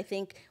 because I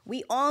think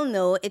we all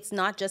know it's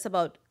not just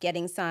about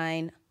getting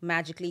signed,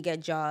 magically get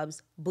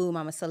jobs, boom,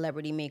 I'm a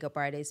celebrity makeup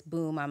artist,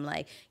 boom, I'm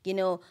like,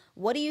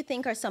 what do you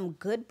think are some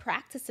good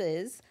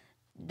practices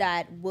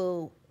that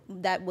will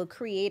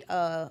create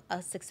a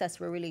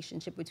successful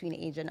relationship between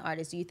agent and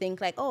artist? Do you think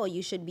like, oh,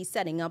 you should be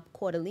setting up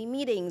quarterly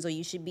meetings, or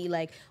you should be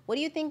like, what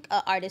do you think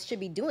an artist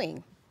should be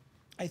doing?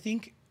 I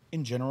think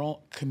in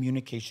general,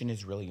 communication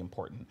is really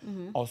important.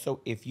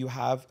 Also, if you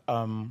have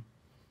an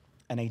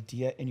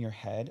idea in your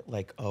head,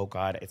 like, oh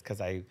God, it's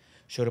because I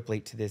showed up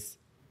late to this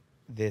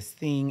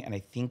thing, and I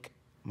think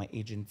my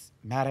agent's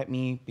mad at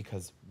me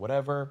because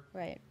whatever.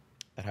 Right.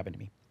 That happened to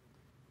me.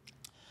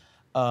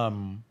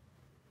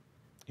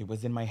 It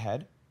was in my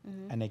head,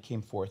 and I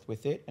came forth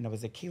with it, and I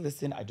was like, hey,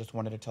 listen, I just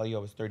wanted to tell you I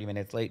was 30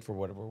 minutes late for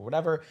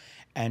whatever.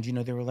 And,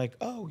 they were like,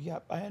 oh, yeah,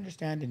 I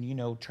understand,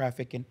 and,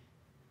 traffic, and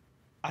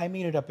I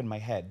made it up in my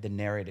head, the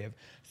narrative.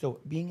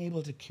 So being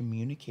able to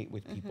communicate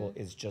with people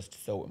is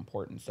just so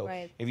important. So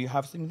if you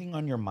have something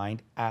on your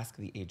mind, ask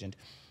the agent.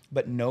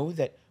 But know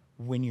that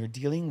when you're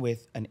dealing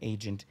with an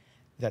agent,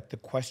 that the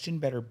question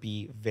better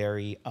be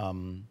very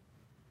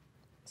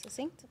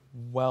Succinct.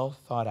 well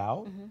thought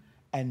out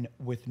and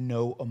with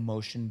no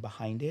emotion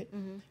behind it,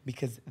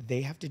 because they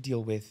have to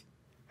deal with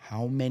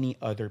how many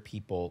other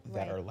people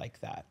that are like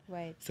that.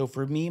 Right. So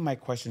for me, my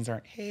questions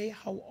aren't, hey,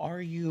 how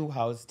are you?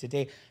 How's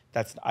today?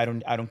 I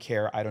don't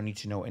care. I don't need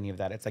to know any of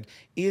that. It's like,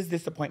 is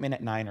this appointment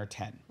at 9 or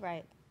 10?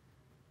 Right.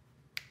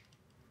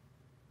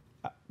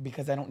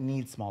 Because I don't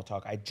need small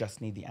talk. I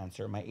just need the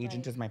answer. My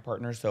agent is my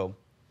partner, so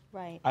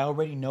Right. I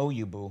already know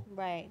you, boo.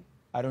 Right.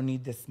 I don't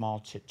need this small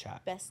chit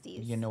chat.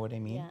 Besties. You know what I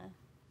mean? Yeah.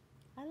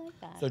 I like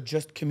that. So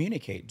just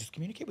communicate. Just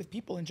communicate with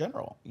people in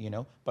general,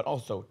 but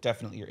also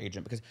definitely your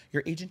agent, because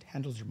your agent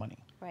handles your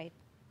money. Right.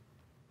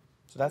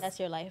 So That's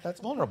your life. That's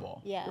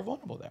vulnerable. Yeah. You're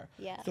vulnerable there.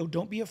 Yeah. So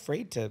don't be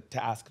afraid to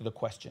ask the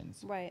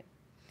questions. Right.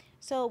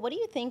 So what do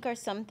you think are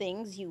some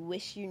things you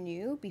wish you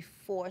knew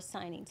before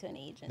signing to an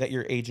agent? That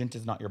your agent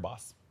is not your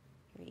boss.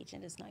 Your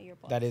agent is not your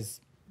boss.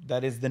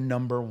 That is the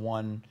number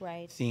one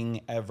Right.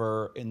 thing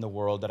ever in the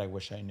world that I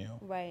wish I knew.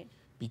 Right.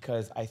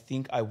 Because I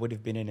think I would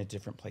have been in a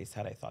different place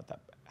had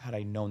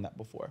I known that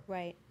before.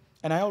 Right.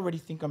 And I already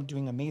think I'm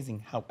doing amazing.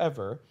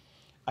 However,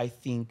 I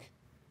think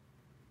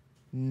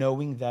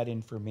knowing that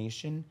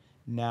information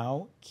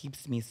now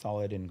keeps me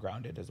solid and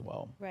grounded as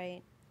well.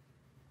 Right.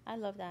 I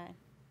love that.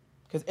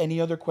 Because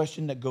any other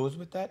question that goes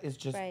with that is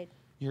just Right.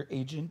 your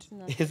agent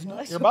Not is your not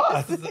boss. your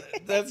boss.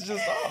 That's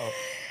just all.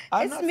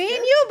 I'm It's not me scared-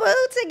 and you, boo, I'm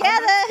not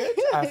together. scared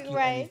to ask you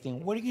Right.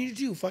 anything. What are you going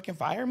to do? Fucking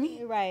fire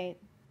me? Right.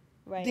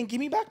 Right. Then give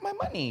me back my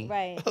money.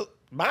 Right.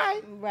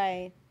 Bye.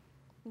 Right.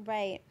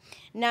 Right.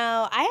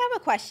 Now, I have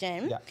a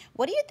question. Yeah.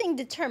 What do you think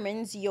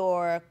determines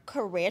your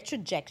career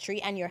trajectory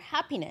and your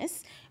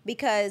happiness?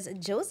 Because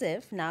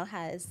Joseph now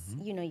has,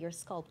 your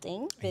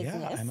sculpting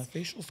business. Yeah, I'm a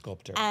facial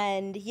sculptor.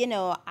 And,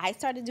 I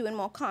started doing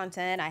more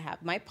content. I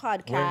have my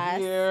podcast.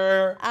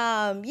 We're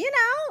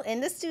here.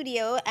 In the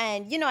studio.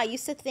 And, I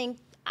used to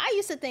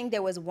think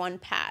there was one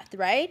path,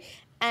 right?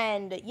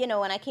 And,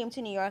 when I came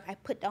to New York, I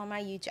put down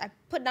my YouTube. I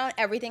put down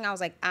everything. I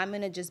was like, I'm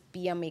going to just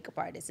be a makeup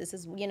artist. This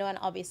is, and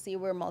obviously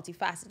we're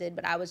multifaceted,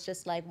 but I was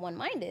just like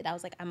one-minded. I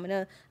was like,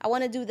 I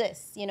want to do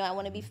this. I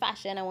want to be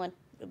fashion. I want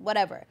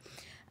whatever.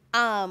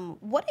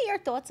 What are your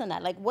thoughts on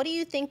that? Like, what do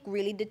you think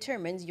really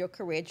determines your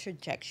career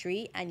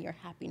trajectory and your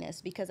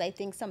happiness? Because I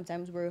think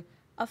sometimes we're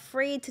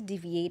afraid to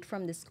deviate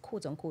from this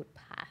quote unquote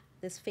path,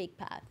 this fake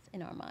path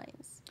in our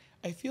minds?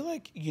 I feel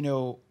like,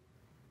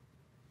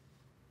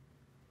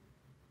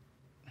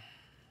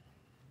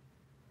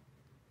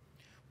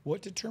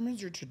 what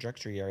determines your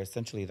trajectory are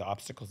essentially the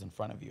obstacles in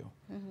front of you.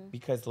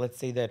 Because let's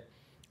say that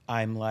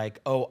I'm like,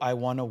 oh, I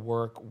want to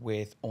work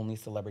with only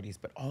celebrities,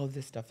 but all of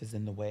this stuff is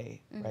in the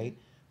way, right?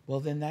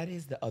 Well, then that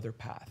is the other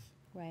path.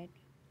 Right.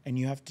 And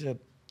you have to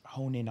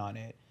hone in on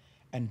it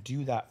and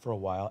do that for a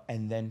while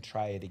and then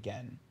try it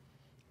again.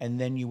 And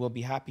then you will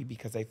be happy,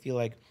 because I feel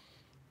like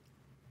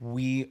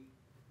it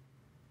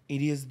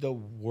is the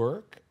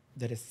work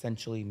that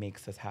essentially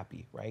makes us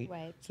happy, right?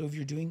 Right. So if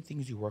you're doing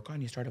things you work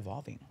on, you start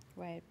evolving.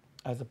 Right.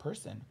 As a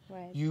person.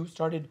 Right. You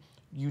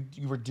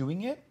were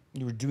doing it,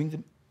 you were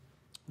doing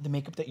the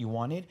makeup that you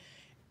wanted,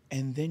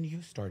 and then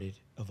you started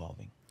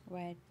evolving.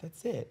 Right.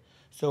 That's it.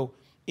 So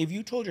if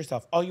you told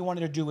yourself all you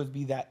wanted to do was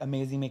be that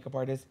amazing makeup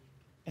artist,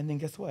 and then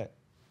guess what?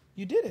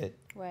 You did it.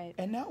 Right.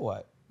 And now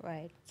what?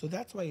 Right. So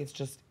that's why it's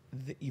just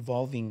the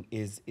evolving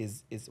is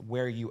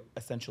where you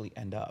essentially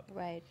end up.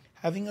 Right.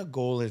 Having a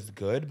goal is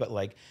good, but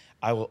like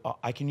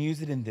I can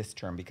use it in this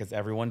term because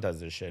everyone does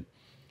this shit.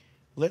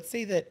 Let's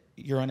say that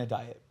you're on a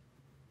diet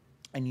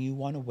and you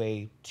want to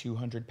weigh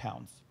 200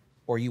 pounds,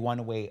 or you want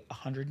to weigh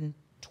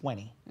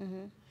 120.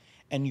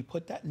 And you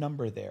put that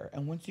number there.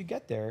 And once you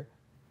get there,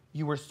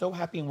 you were so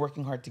happy and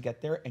working hard to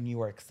get there, and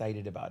you are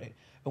excited about it.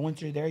 But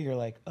once you're there, you're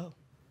like, oh,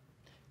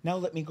 now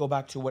let me go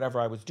back to whatever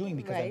I was doing,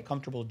 because I'm Right.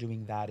 comfortable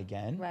doing that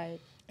again. Right.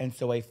 And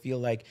so I feel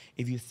like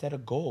if you set a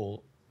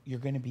goal, you're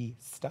going to be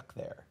stuck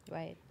there.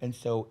 Right. And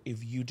so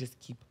if you just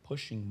keep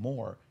pushing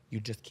more, you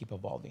just keep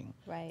evolving.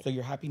 Right. So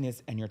your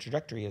happiness and your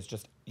trajectory is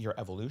just your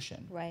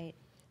evolution. Right.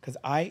 Because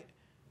I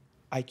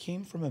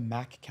came from a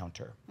Mac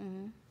counter,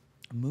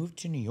 moved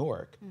to New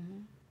York,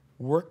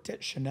 worked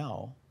at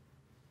Chanel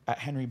at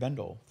Henry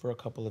Bendel for a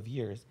couple of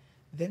years,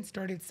 then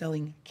started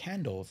selling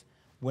candles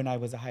when I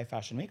was a high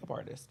fashion makeup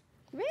artist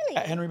Really?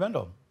 at Henry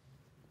Bendel.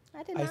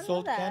 I did I not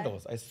sold know that.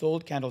 candles. I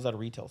sold candles at a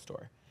retail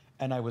store.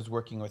 And I was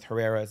working with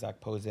Herrera, Zach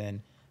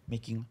Posen,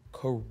 making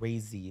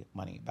crazy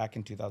money back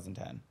in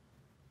 2010.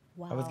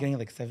 Wow. I was getting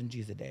like 7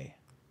 G's a day.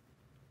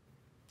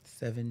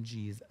 7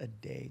 G's a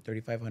day.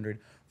 3,500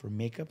 for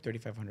makeup,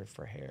 3,500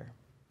 for hair.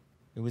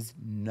 It was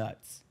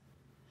nuts.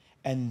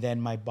 And then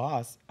my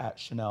boss at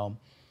Chanel,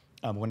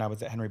 when I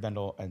was at Henry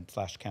Bendel and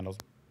 / Candles,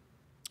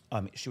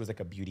 she was like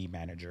a beauty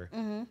manager.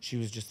 She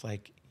was just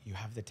like, you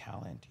have the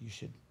talent. You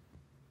should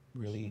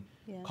really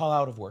Yeah. call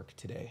out of work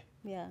today.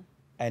 Yeah.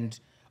 And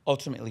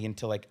ultimately,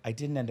 until like I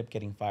didn't end up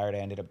getting fired, I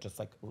ended up just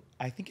like,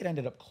 I think it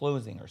ended up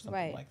closing or something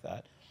Right. like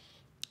that,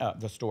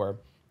 the store.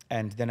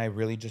 And then I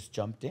really just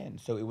jumped in.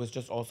 So it was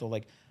just also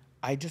like,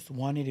 I just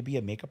wanted to be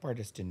a makeup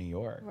artist in New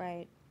York.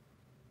 Right.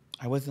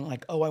 I wasn't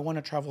like, oh, I want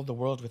to travel the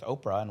world with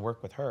Oprah and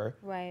work with her.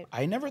 Right.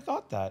 I never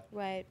thought that.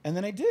 Right. And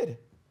then I did.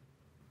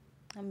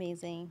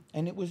 Amazing.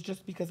 And it was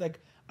just because like,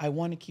 I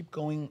want to keep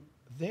going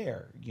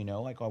there,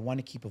 like I want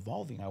to keep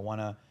evolving.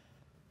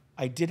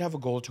 I did have a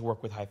goal to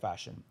work with high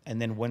fashion.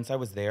 And then once I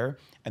was there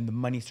and the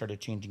money started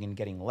changing and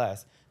getting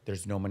less,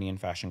 there's no money in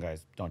fashion,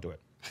 guys. Don't do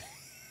it.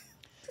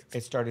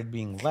 It started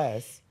being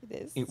less.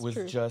 It was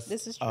true. just,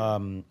 This is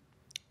true.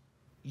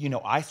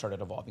 I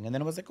started evolving. And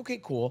then I was like, okay,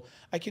 cool.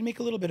 I can make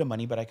a little bit of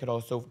money, but I could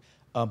also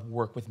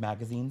work with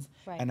magazines.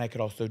 Right. And I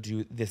could also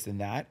do this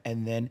and that.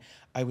 And then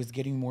I was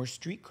getting more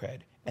street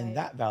cred. And Right.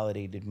 that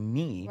validated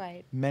me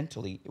Right.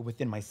 mentally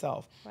within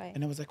myself. Right.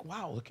 And I was like,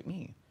 wow, look at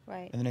me.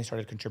 Right. And then I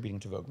started contributing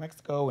to Vogue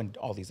Mexico and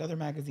all these other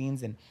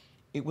magazines. And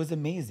it was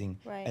amazing.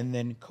 Right. And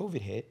then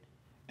COVID hit.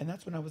 And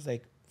that's when I was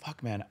like,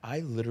 fuck, man, I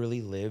literally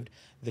lived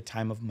the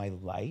time of my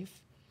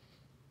life.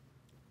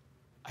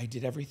 I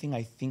did everything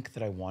I think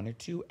that I wanted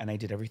to, and I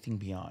did everything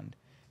beyond.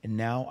 And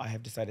now I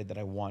have decided that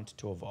I want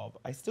to evolve.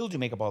 I still do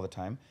makeup all the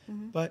time,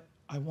 but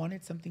I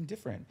wanted something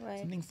different, Right.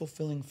 something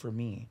fulfilling for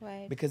me.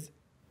 Right. Because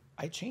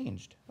I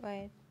changed.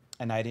 Right.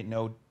 And I didn't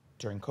know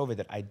during COVID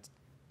that I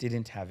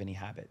didn't have any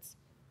habits.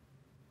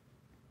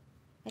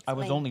 I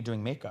was Explain. only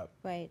doing makeup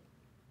Right.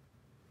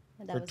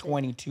 And that for was it.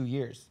 22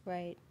 years.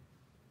 Right.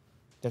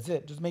 That's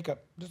it. Just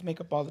makeup. Just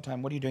makeup all the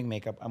time. What are you doing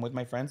makeup? I'm with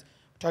my friends.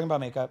 We're talking about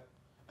makeup.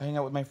 I hang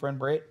out with my friend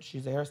Britt.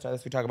 She's a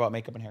hairstylist. We talk about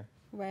makeup and hair.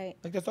 Right.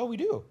 Like, that's all we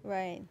do.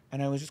 Right.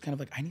 And I was just kind of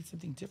like, I need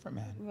something different,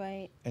 man.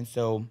 Right. And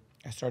so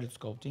I started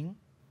sculpting.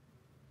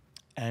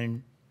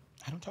 And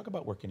I don't talk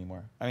about work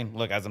anymore. I mean,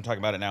 look, as I'm talking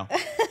about it now.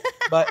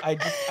 But I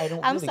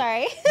don't I'm really.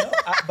 sorry. No,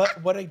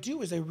 but what I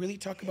do is I really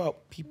talk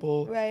about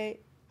people. Right.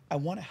 I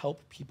want to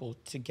help people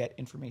to get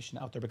information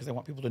out there because I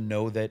want people to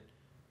know that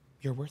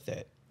you're worth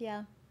it.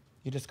 Yeah.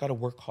 You just got to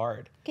work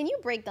hard. Can you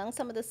break down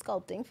some of the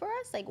sculpting for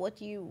us? Like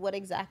what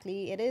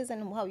exactly it is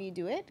and how you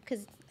do it?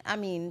 Because, I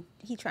mean,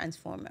 he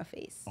transformed my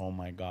face. Oh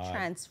my God.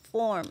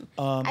 Transform.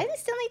 I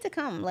still need to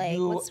come. Like,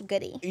 what's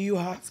goody? You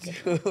have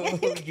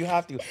to. You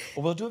have to.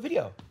 Well, we'll do a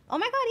video. Oh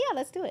my God, yeah,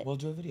 let's do it. We'll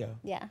do a video.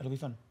 Yeah. It'll be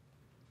fun.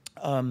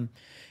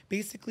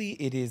 Basically,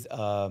 it is,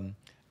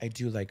 I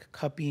do like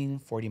cupping,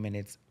 40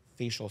 minutes,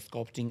 facial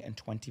sculpting, and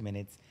 20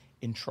 minutes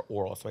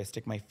intraoral. So I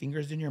stick my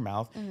fingers in your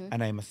mouth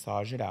and I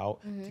massage it out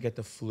to get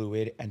the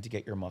fluid and to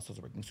get your muscles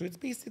working. So it's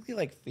basically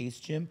like face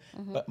gym,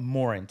 but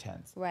more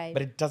intense. Right.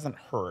 But it doesn't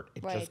hurt.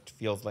 It Right. just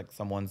feels like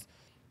someone's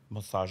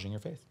massaging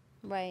your face.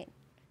 Right.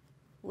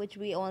 Which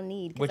we all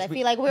need. Which Because I we-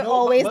 feel like we're no,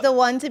 always but- the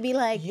one to be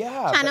like Yeah,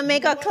 trying but to you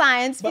make know our what?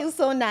 clients But- feel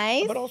so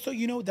nice. But also,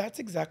 that's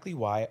exactly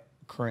why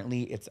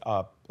currently it's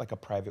like a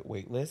private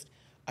wait list.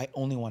 I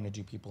only want to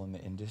do people in the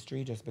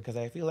industry just because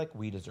I feel like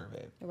we deserve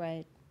it.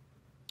 Right.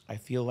 I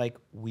feel like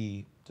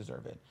we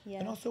deserve it. Yeah.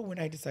 And also, when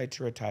I decide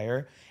to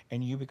retire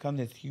and you become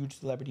this huge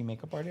celebrity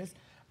makeup artist,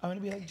 I'm going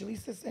to be like,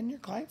 Jaleesa, send your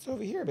clients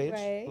over here, bitch.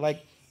 Right.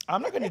 Like,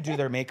 I'm not going to do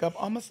their makeup.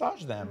 I'll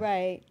massage them.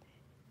 Right.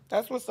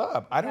 That's what's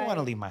up. I don't want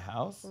to Right. leave my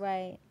house.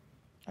 Right.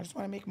 I just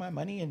want to make my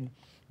money and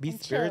be And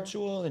chill.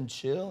 spiritual and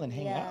chill and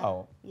hang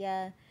out.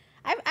 Yeah.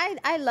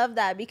 I love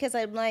that because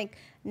I'm like,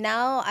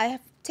 now I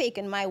have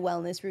taken my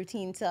wellness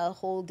routine to a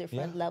whole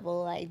different Yeah.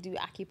 level. I do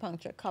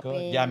acupuncture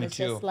cupping. Yeah, and me it's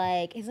too. just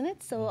like, isn't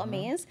it so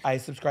amazing? I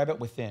subscribe at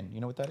Within.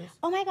 You know what that is?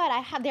 Oh my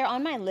God, they're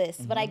on my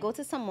list, but I go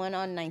to someone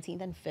on 19th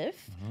and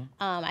 5th.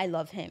 I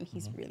love him.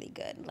 He's really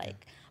good.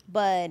 Like,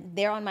 but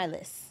they're on my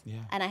list. Yeah.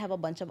 And I have a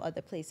bunch of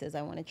other places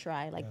I want to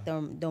try, like the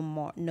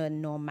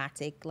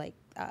Normatic, like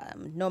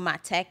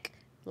Normatec,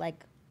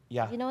 like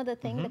Yeah. you know the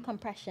thing, the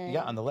compression.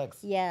 Yeah, on the legs.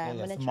 Yeah, I'm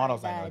yeah. gonna Some try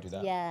models that. I know do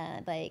that. Yeah,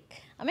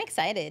 like I'm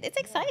excited. It's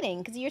exciting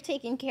because you're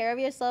taking care of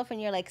yourself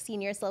and you're like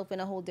seeing yourself in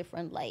a whole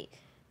different light.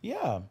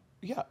 Yeah.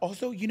 Yeah.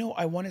 Also,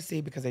 I want to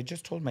say, because I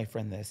just told my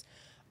friend this,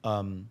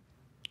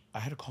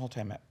 we had a call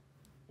time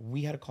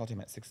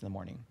at 6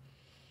 a.m.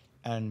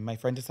 And my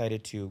friend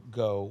decided to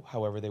go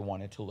however they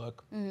wanted to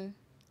look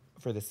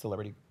for this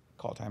celebrity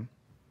call time.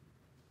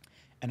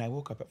 And I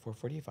woke up at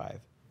 4:45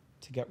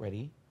 to get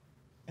ready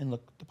and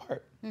look the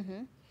part.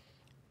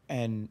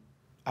 And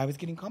I was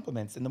getting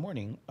compliments in the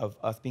morning of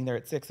us being there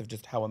at 6 of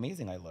just how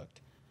amazing I looked.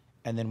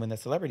 And then when the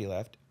celebrity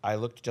left, I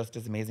looked just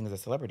as amazing as a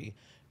celebrity.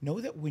 Know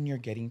that when you're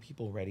getting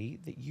people ready,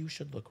 that you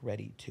should look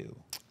ready too.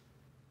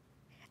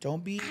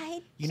 Don't be,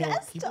 I people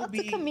just talked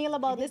to Camille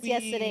about people this be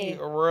yesterday.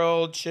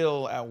 real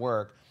chill at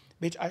work.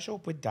 Bitch, I show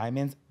up with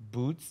diamonds,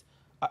 boots.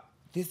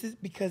 This is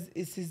because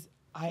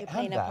I You're am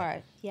playing a that.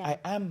 part, yeah. I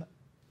am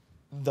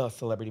the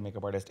celebrity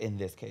makeup artist in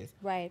this case.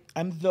 Right.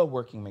 I'm the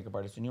working makeup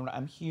artist. And you know what?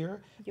 I'm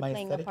here. You're My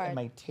playing a aesthetic part. and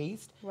my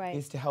taste Right.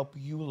 is to help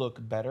you look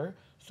better.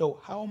 So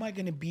how am I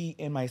going to be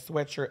in my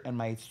sweatshirt and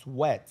my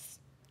sweats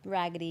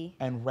Raggedy.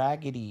 and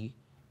raggedy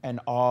and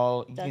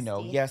all,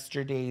 Dusty.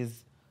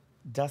 yesterday's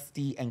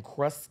dusty and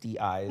crusty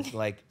eyes?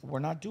 Like, we're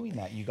not doing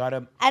that. You got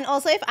to... And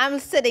also, if I'm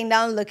sitting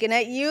down looking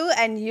at you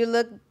and you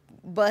look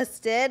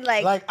busted,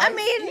 Like, I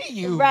see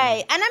you. right.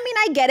 And I mean,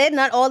 I get it.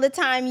 Not all the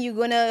time you're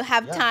gonna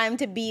have Yeah. time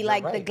to be You're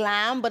like the right.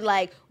 glam, but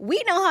like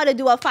we know how to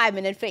do a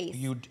 5-minute face.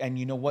 You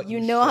know what? You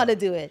know how to should.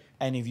 do it.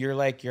 And if you're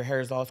like, your hair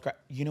is all scratched,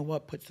 you know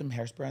what? Put some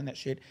hairspray on that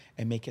shit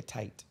and make it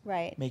tight.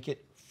 Right. Make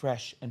it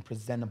fresh and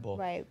presentable.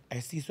 Right. I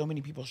see so many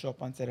people show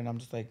up on set and I'm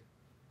just like,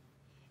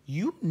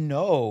 you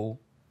know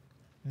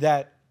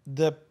that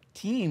the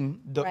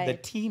team, the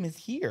Right. team is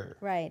here.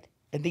 Right.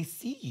 And they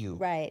see you.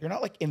 Right. You're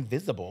not like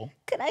invisible.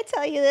 Can I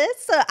tell you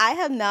this? So I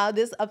have now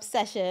this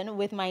obsession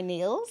with my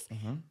nails.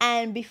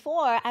 And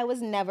before I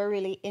was never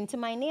really into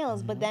my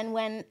nails. But then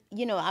when,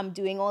 I'm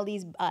doing all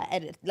these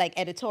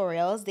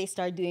editorials, they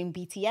start doing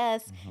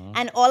BTS.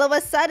 And all of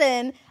a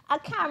sudden, a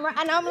camera,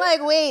 and I'm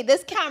like, wait,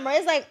 this camera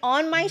is like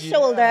on my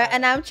shoulder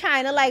and I'm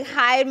trying to like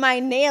hide my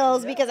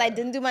nails because I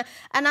didn't do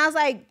and I was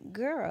like,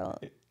 girl,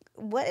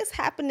 what is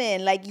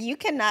happening? Like, you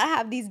cannot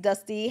have these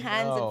dusty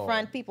hands in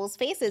front of people's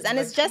faces. And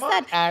Like, it's just come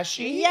on, that,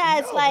 ashy. yeah,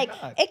 it's No, like,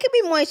 we're not. it could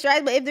be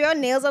moisturized, but if your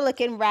nails are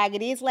looking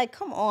raggedy, it's like,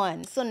 come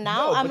on. So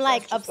now No, I'm but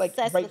like that's just,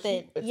 obsessed right with here.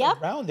 it. It's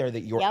Yep. around there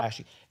that you're Yep.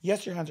 ashy.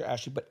 Yes, your hands are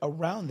ashy, but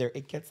around there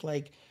it gets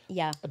like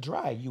Yeah.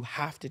 dry. You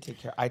have to take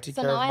care. I take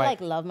So care now of I my.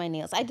 like love my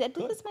nails. I did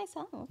do this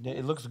myself.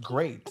 It looks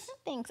great.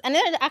 Thanks. And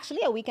they're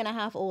actually a week and a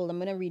half old. I'm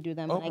gonna redo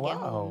them when Oh, I get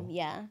wow. home.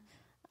 Yeah.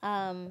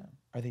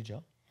 Are they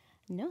gel?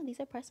 No, these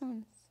are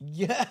press-ons.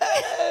 Yeah.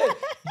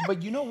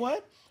 But you know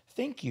what?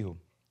 Thank you,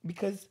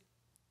 because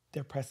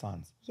they're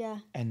press-ons. Yeah.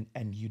 And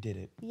you did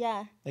it.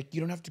 Yeah. Like, you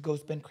don't have to go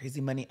spend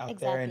crazy money out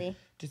there, and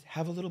Exactly. just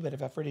have a little bit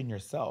of effort in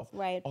yourself.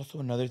 Right. Also,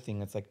 another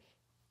thing, it's like,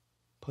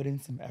 put in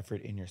some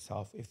effort in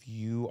yourself. If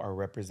you are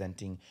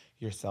representing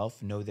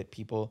yourself, know that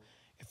people,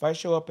 if I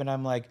show up and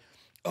I'm like,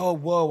 oh,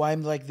 whoa,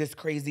 I'm like this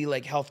crazy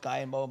like health guy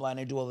and blah, blah, blah, and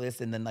I do all this,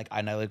 and then like,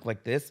 and I look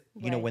like this,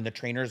 Right. when the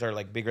trainers are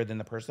like bigger than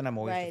the person, I'm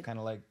always Right. just kind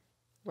of like,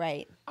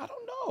 Right. I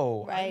don't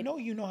know. I Right. know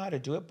you know how to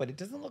do it, but it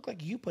doesn't look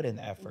like you put in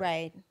the effort.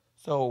 Right.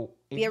 So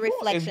if Be a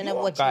reflection of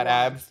what you got want.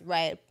 abs,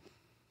 Right.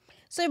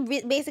 So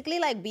basically,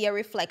 like, be a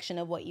reflection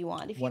of what you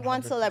want. If you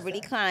want 100%. celebrity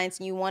clients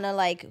and you want to,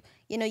 like,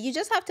 you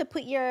just have to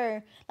put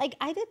your, like,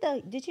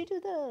 did you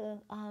do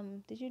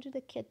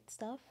the kid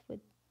stuff with,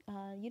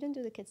 you didn't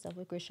do the kid stuff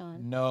with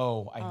Krishan?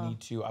 no, I need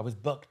to. I was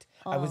booked.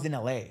 I was in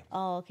LA,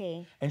 Oh,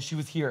 okay. and she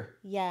was here.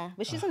 Yeah.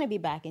 But she's going to be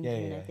back in June,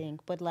 yeah, I yeah.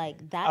 think. But,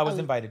 like, that. I was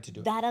invited to do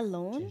it. That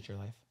alone? Change your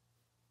life.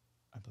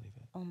 I believe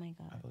it. Oh, my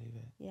God. I believe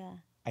it. Yeah.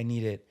 I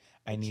need it.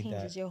 I need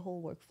Changes that. your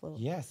whole workflow.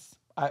 Yes,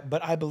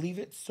 But I believe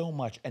it so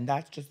much. And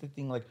that's just the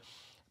thing, like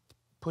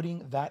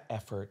putting that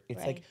effort. It's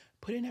like, Right.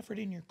 put an effort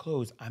in your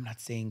clothes. I'm not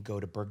saying go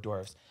to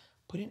Bergdorf's.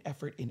 Put an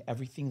effort in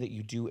everything that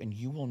you do, and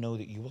you will know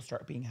that you will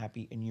start being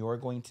happy, and you're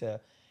going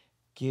to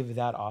give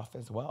that off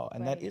as well.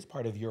 And that Right. is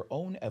part of your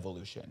own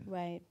evolution.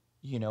 Right.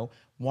 You know,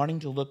 wanting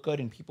to look good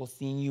and people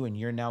seeing you, and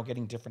you're now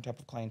getting different type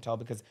of clientele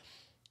because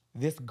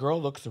this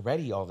girl looks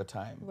ready all the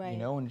time, you Right.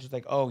 know, and just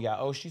like, oh yeah,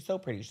 oh, she's so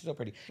pretty, she's so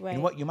pretty. You Right.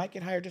 know what? You might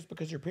get hired just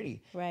because you're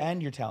pretty Right.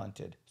 and you're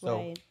talented. So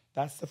Right.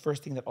 that's the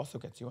first thing that also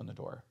gets you in the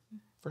door.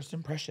 First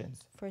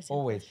impressions. First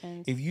Always.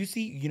 impressions. If you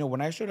see, you know,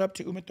 when I showed up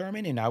to Uma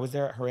Thurman and I was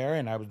there at Herrera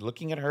and I was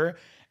looking at her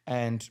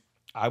and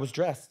I was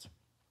dressed.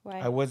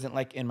 Right. I wasn't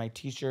like in my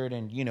t-shirt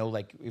and, you know,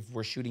 like if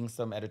we're shooting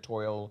some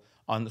editorial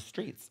on the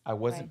streets, I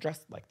wasn't Right.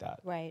 dressed like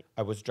that. Right.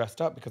 I was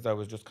dressed up because I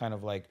was just kind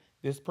of like,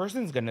 this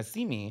person's going to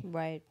see me.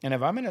 Right. And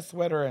if I'm in a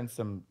sweater and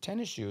some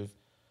tennis shoes,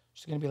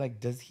 she's going to be like,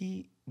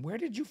 where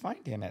did you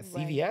find him? At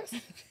Right. CVS?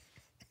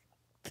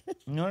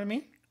 You know what I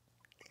mean?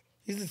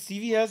 He's a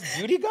CVS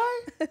beauty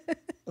guy?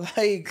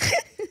 Like,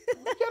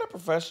 get a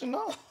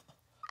professional.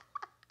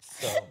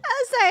 So,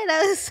 I'm sorry,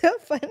 that was so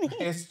funny.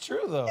 it's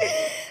true though.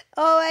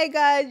 Oh my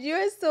God,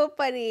 you're so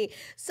funny.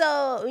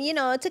 So, you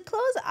know, to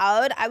close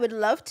out, I would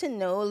love to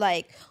know,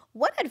 like,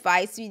 what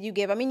advice would you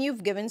give? I mean,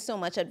 you've given so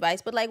much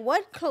advice, but like,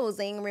 what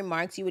closing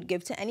remarks you would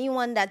give to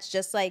anyone that's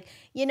just like,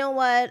 you know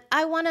what,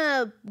 I want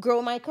to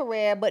grow my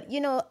career, but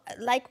you know,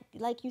 like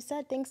you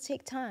said, things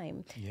take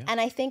time. Yeah. And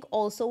I think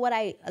also what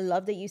I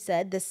love that you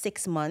said, the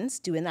 6 months,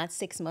 doing that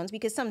 6 months,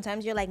 because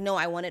sometimes you're like, no,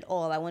 I want it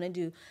all. I want to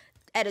do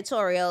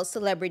editorial,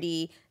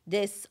 celebrity,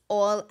 this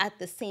all at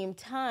the same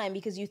time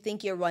because you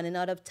think you're running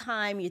out of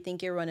time, you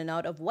think you're running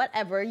out of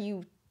whatever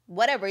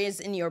is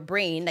in your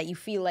brain that you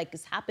feel like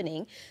is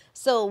happening.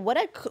 So what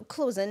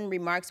closing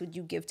remarks would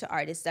you give to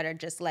artists that are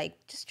just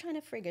trying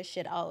to figure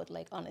shit out,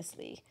 like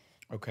honestly?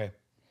 Okay.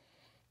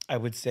 I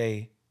would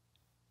say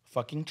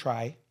fucking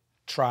try.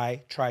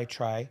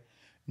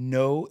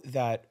 Know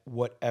that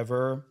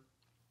whatever,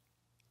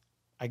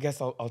 I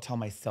guess I'll tell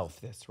myself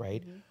this,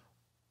 right? Mm-hmm.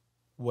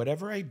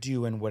 Whatever I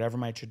do and whatever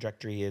my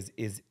trajectory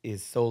is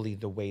solely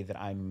the way that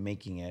I'm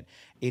making it.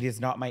 It is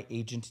not my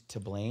agent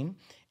to blame.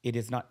 It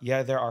is not,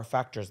 yeah, there are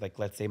factors like,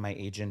 let's say my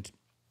agent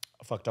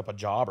fucked up a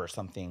job or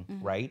something,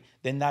 mm-hmm. right?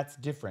 Then that's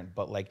different.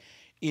 But like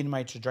in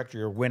my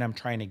trajectory or when I'm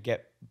trying to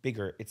get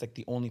bigger, it's like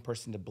the only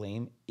person to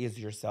blame is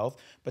yourself,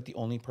 but the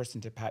only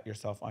person to pat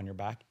yourself on your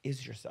back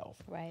is yourself.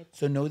 Right.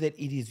 So know that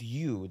it is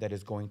you that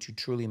is going to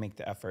truly make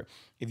the effort.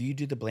 If you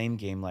do the blame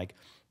game, like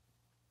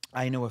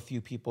I know a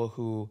few people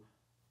who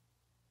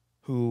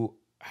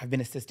have been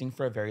assisting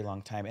for a very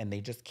long time and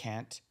they just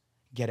can't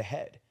get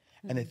ahead.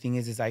 Mm-hmm. And the thing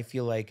is I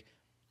feel like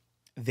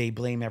they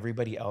blame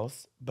everybody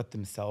else but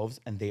themselves,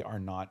 and they are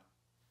not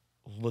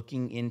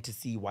looking in to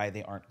see why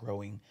they aren't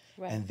growing.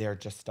 Right. And they're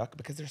just stuck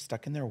because they're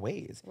stuck in their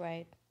ways.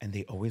 Right. And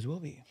they always will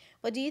be.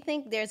 But do you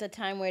think there's a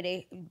time where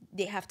they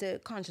have to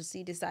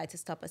consciously decide to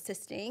stop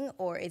assisting,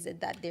 or is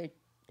it that they're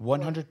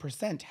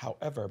 100%?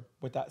 However,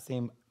 with that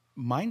same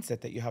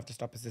mindset that you have to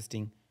stop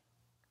assisting,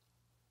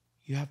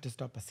 you have to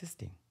stop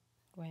assisting.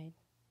 Right.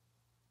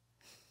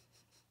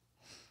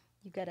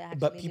 You gotta actually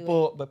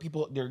but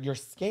people, you're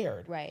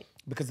scared, right?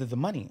 Because of the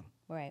money,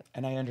 right?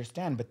 And I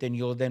understand, but then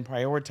you'll then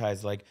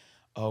prioritize like,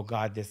 oh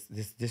God,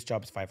 this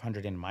job is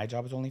 500 and my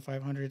job is only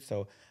 500,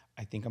 so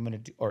I think I'm gonna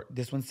do, or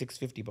this one's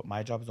 650, but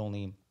my job is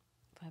only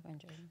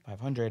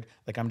 500.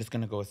 Like I'm just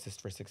gonna go assist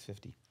for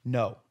 650.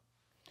 No,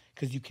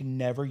 because you can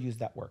never use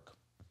that work.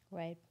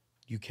 Right.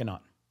 You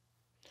cannot.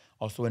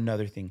 Also,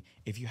 another thing,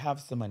 if you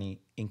have some money,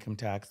 income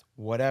tax,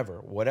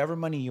 whatever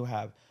money you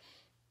have,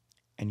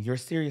 and you're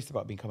serious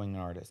about becoming an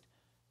artist,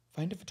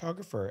 find a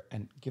photographer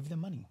and give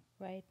them money.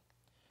 Right.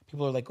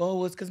 People are like, oh,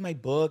 well, it's because my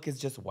book is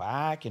just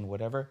whack and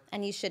whatever.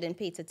 And you shouldn't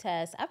pay to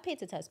test. I've paid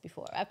to test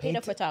before. I've paid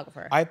a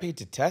photographer. I paid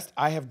to test.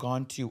 I have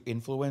gone to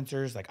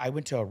influencers. Like I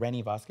went to a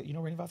Renny Vasquez. You know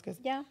Renny Vasquez?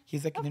 Yeah.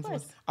 He's like an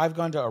influencer. I've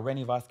gone to a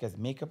Renny Vasquez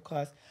makeup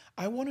class.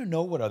 I want to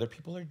know what other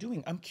people are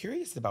doing. I'm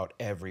curious about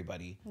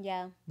everybody.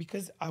 Yeah.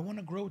 Because I want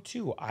to grow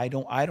too. I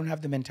don't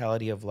have the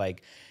mentality of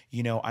like,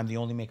 you know, I'm the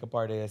only makeup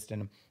artist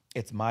and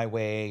it's my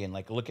way and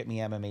like, look at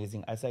me, I'm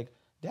amazing. I was like,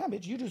 damn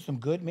it, you do some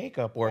good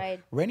makeup. Or right.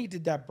 Renny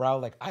did that brow,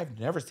 like I've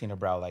never seen a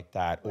brow like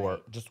that. Right. Or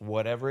just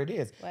whatever it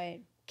is.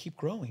 Right. Keep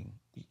growing.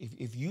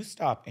 If you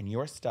stop and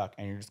you're stuck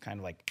and you're just kind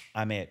of like,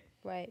 I'm it.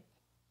 Right.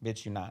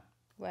 Bitch, you're not.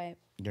 Right.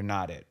 You're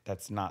not it.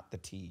 That's not the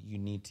T. You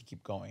need to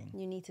keep going.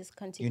 You need to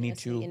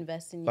continuously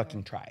invest in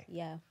fucking try.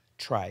 Yeah.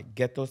 Try.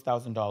 Get those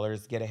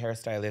 $1,000. Get a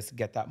hairstylist.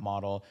 Get that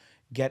model.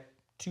 Get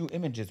 2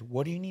 images.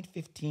 What do you need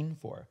 15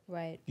 for?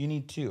 Right. You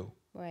need 2.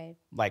 Right.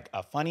 Like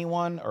a funny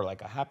one or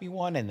like a happy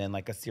one and then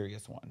like a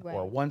serious one. Right.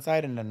 Or one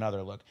side and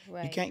another look.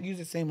 Right. You can't use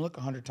the same look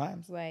 100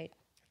 times. Right.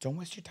 Don't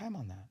waste your time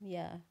on that.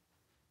 Yeah.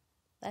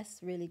 That's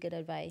really good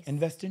advice.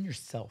 Invest in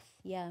yourself.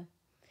 Yeah.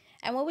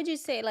 And what would you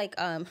say, like,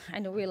 I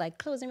know we're like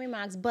closing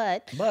remarks,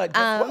 but guess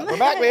what? We're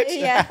back,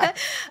 bitch.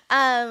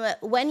 Yeah.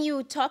 When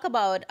you talk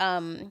about,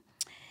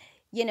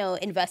 you know,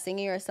 investing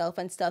in yourself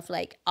and stuff,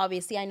 like,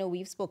 obviously, I know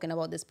we've spoken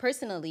about this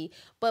personally,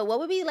 but what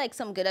would be like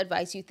some good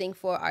advice you think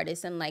for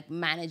artists and like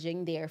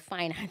managing their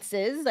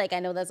finances? Like, I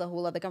know that's a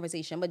whole other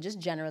conversation, but just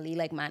generally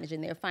like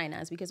managing their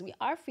finance, because we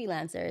are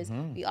freelancers,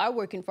 we are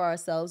working for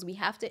ourselves, we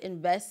have to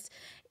invest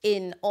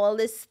in all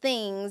these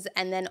things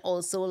and then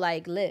also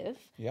like live,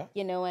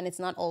 you know, and it's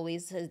not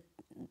always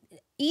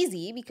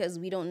easy because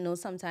we don't know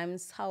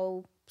sometimes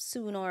how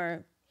soon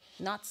or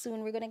not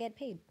soon we're gonna get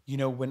paid. You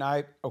know,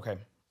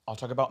 I'll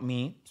talk about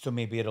me, so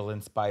maybe it'll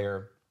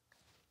inspire.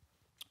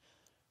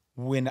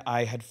 When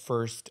I had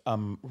first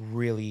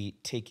really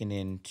taken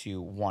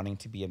into wanting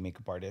to be a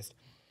makeup artist,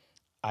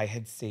 I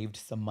had saved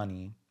some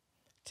money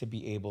to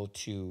be able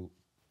to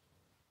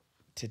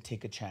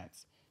take a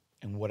chance.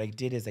 And what I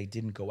did is I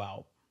didn't go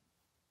out.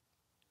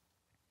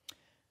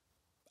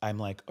 I'm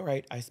like, all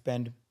right, I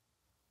spend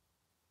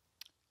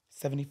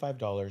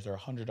 $75 or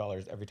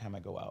 $100 every time I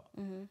go out.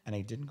 And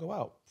I didn't go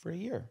out for a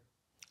year.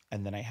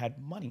 And then I had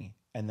money.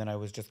 And then I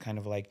was just kind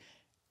of like,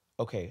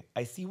 okay,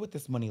 I see what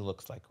this money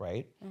looks like,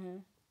 right?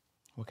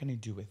 What can I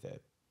do with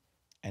it?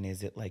 And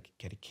is it like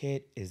get a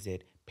kit? Is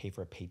it pay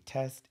for a paid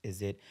test?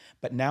 Is it?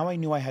 But now I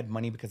knew I had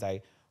money because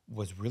I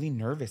was really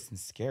nervous and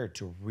scared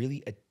to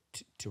really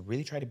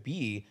try to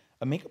be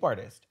a makeup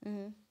artist.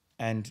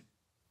 And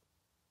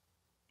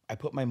I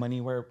put my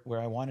money where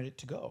I wanted it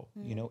to go,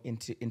 you know,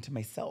 into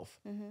myself.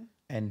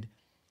 And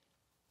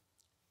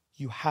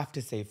you have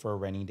to save for a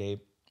rainy day,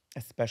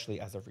 especially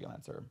as a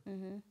freelancer.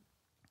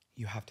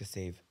 You have to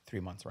save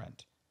 3 months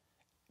rent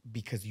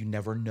because you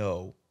never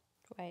know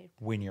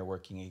when you're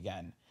working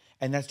again.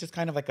 And that's just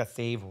kind of like a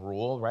save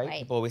rule, right?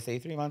 People always say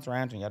 3 months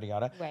rent and yada,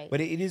 yada. But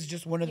it is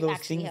just one of those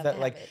things that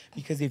like,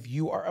 because if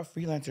you are a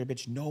freelancer,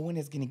 bitch, no one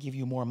is going to give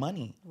you more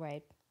money.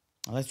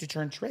 Unless you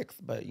turn tricks,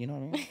 but you know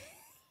what I mean?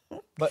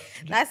 But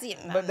that's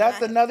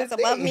another thing.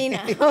 Above me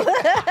now.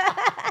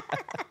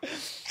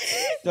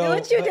 Do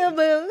what you do,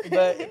 boo.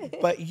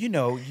 But you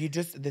know,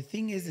 the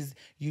thing is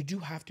you do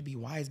have to be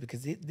wise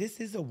because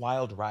this is a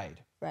wild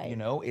ride. You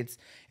know, it's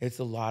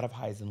a lot of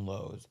highs and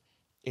lows.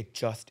 It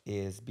just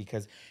is,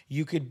 because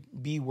you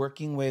could be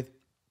working with,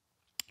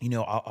 you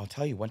know, I'll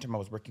tell you, one time I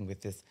was working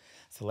with this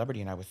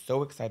celebrity and I was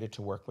so excited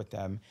to work with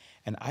them.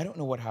 And I don't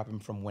know what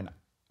happened from when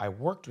I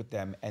worked with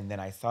them and then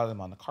I saw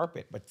them on the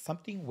carpet, but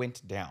something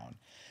went down.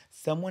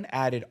 Someone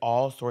added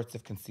all sorts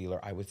of concealer.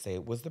 I would say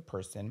it was the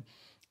person.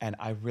 And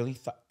I really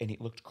thought, and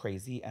it looked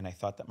crazy. And I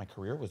thought that my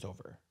career was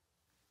over.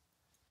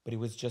 But it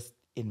was just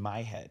in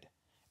my head.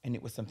 And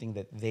it was something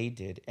that they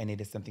did. And it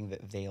is something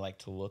that they like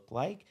to look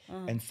like.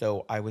 And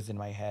so I was in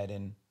my head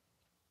and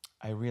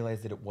I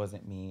realized that it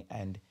wasn't me.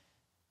 And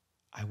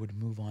I would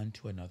move on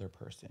to another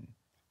person.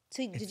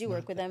 So did you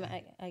work with them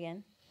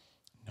again?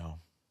 No.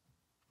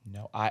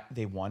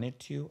 They wanted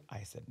to.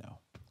 I said no.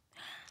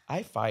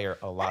 I fire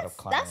a lot of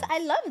clients. I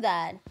love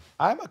that.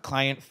 I'm a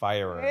client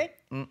firer.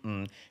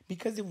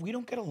 Because if we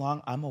don't get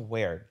along, I'm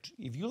aware.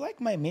 If you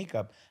like my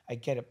makeup, I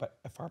get it. But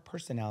if our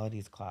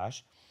personalities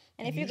clash.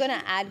 And if you're going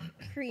to add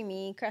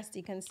creamy,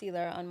 crusty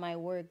concealer on my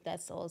work,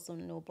 that's also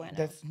no bueno.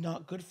 That's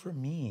not good for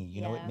me.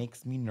 You know, it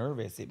makes me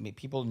nervous.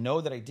 People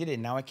know that I did it.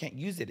 Now I can't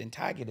use it and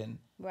tag it in.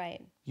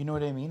 You know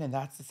what I mean? And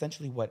that's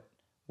essentially what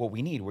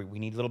we need. We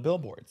need little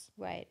billboards.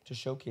 To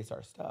showcase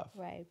our stuff.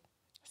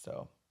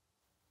 So.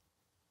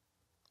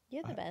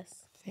 You're the best.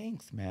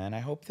 Thanks, man. I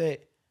hope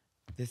that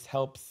this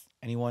helps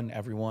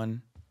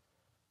everyone.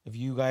 If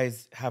you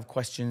guys have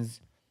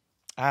questions,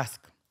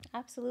 ask.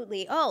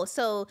 Absolutely. Oh,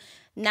 so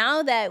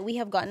now that we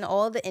have gotten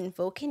all the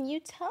info, can you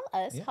tell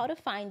us how to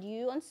find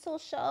you on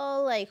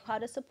social, like how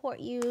to support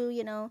you,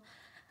 you know?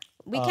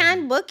 We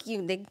can book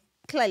you.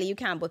 Clearly, you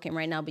can't book him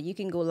right now, but you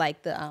can go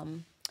like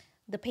the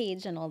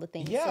page and all the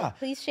things. So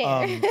please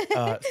share.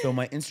 So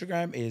my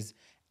Instagram is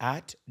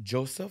at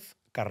Jopseph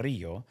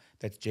Carrillo.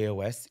 That's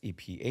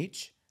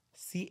JOSEPH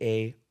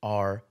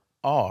CARRILLO.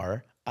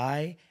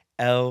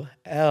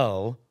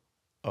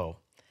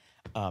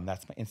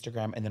 That's my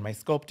Instagram. And then my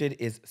Sculpted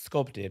is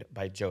Sculpted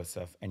by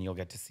Jopseph. And you'll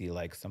get to see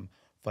like some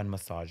fun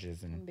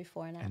massages and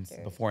before and afters.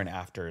 Before and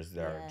afters.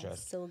 They're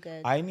just so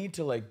good. I need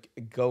to like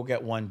go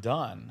get one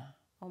done.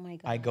 Oh my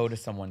God. I go to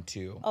someone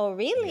too. Oh,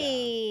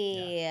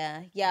 really?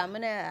 Yeah,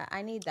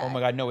 I need that. Oh my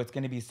God, no, it's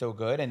going to be so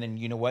good. And then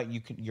you know what?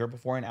 Your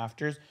before and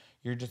afters,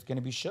 you're just going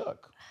to be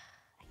shook.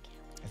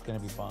 It's going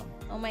to be fun.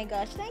 Oh my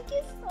gosh, thank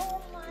you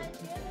so much.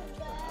 You're the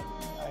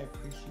best. I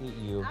appreciate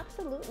you.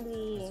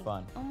 Absolutely. It's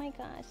fun. Oh my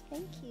gosh,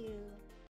 thank you.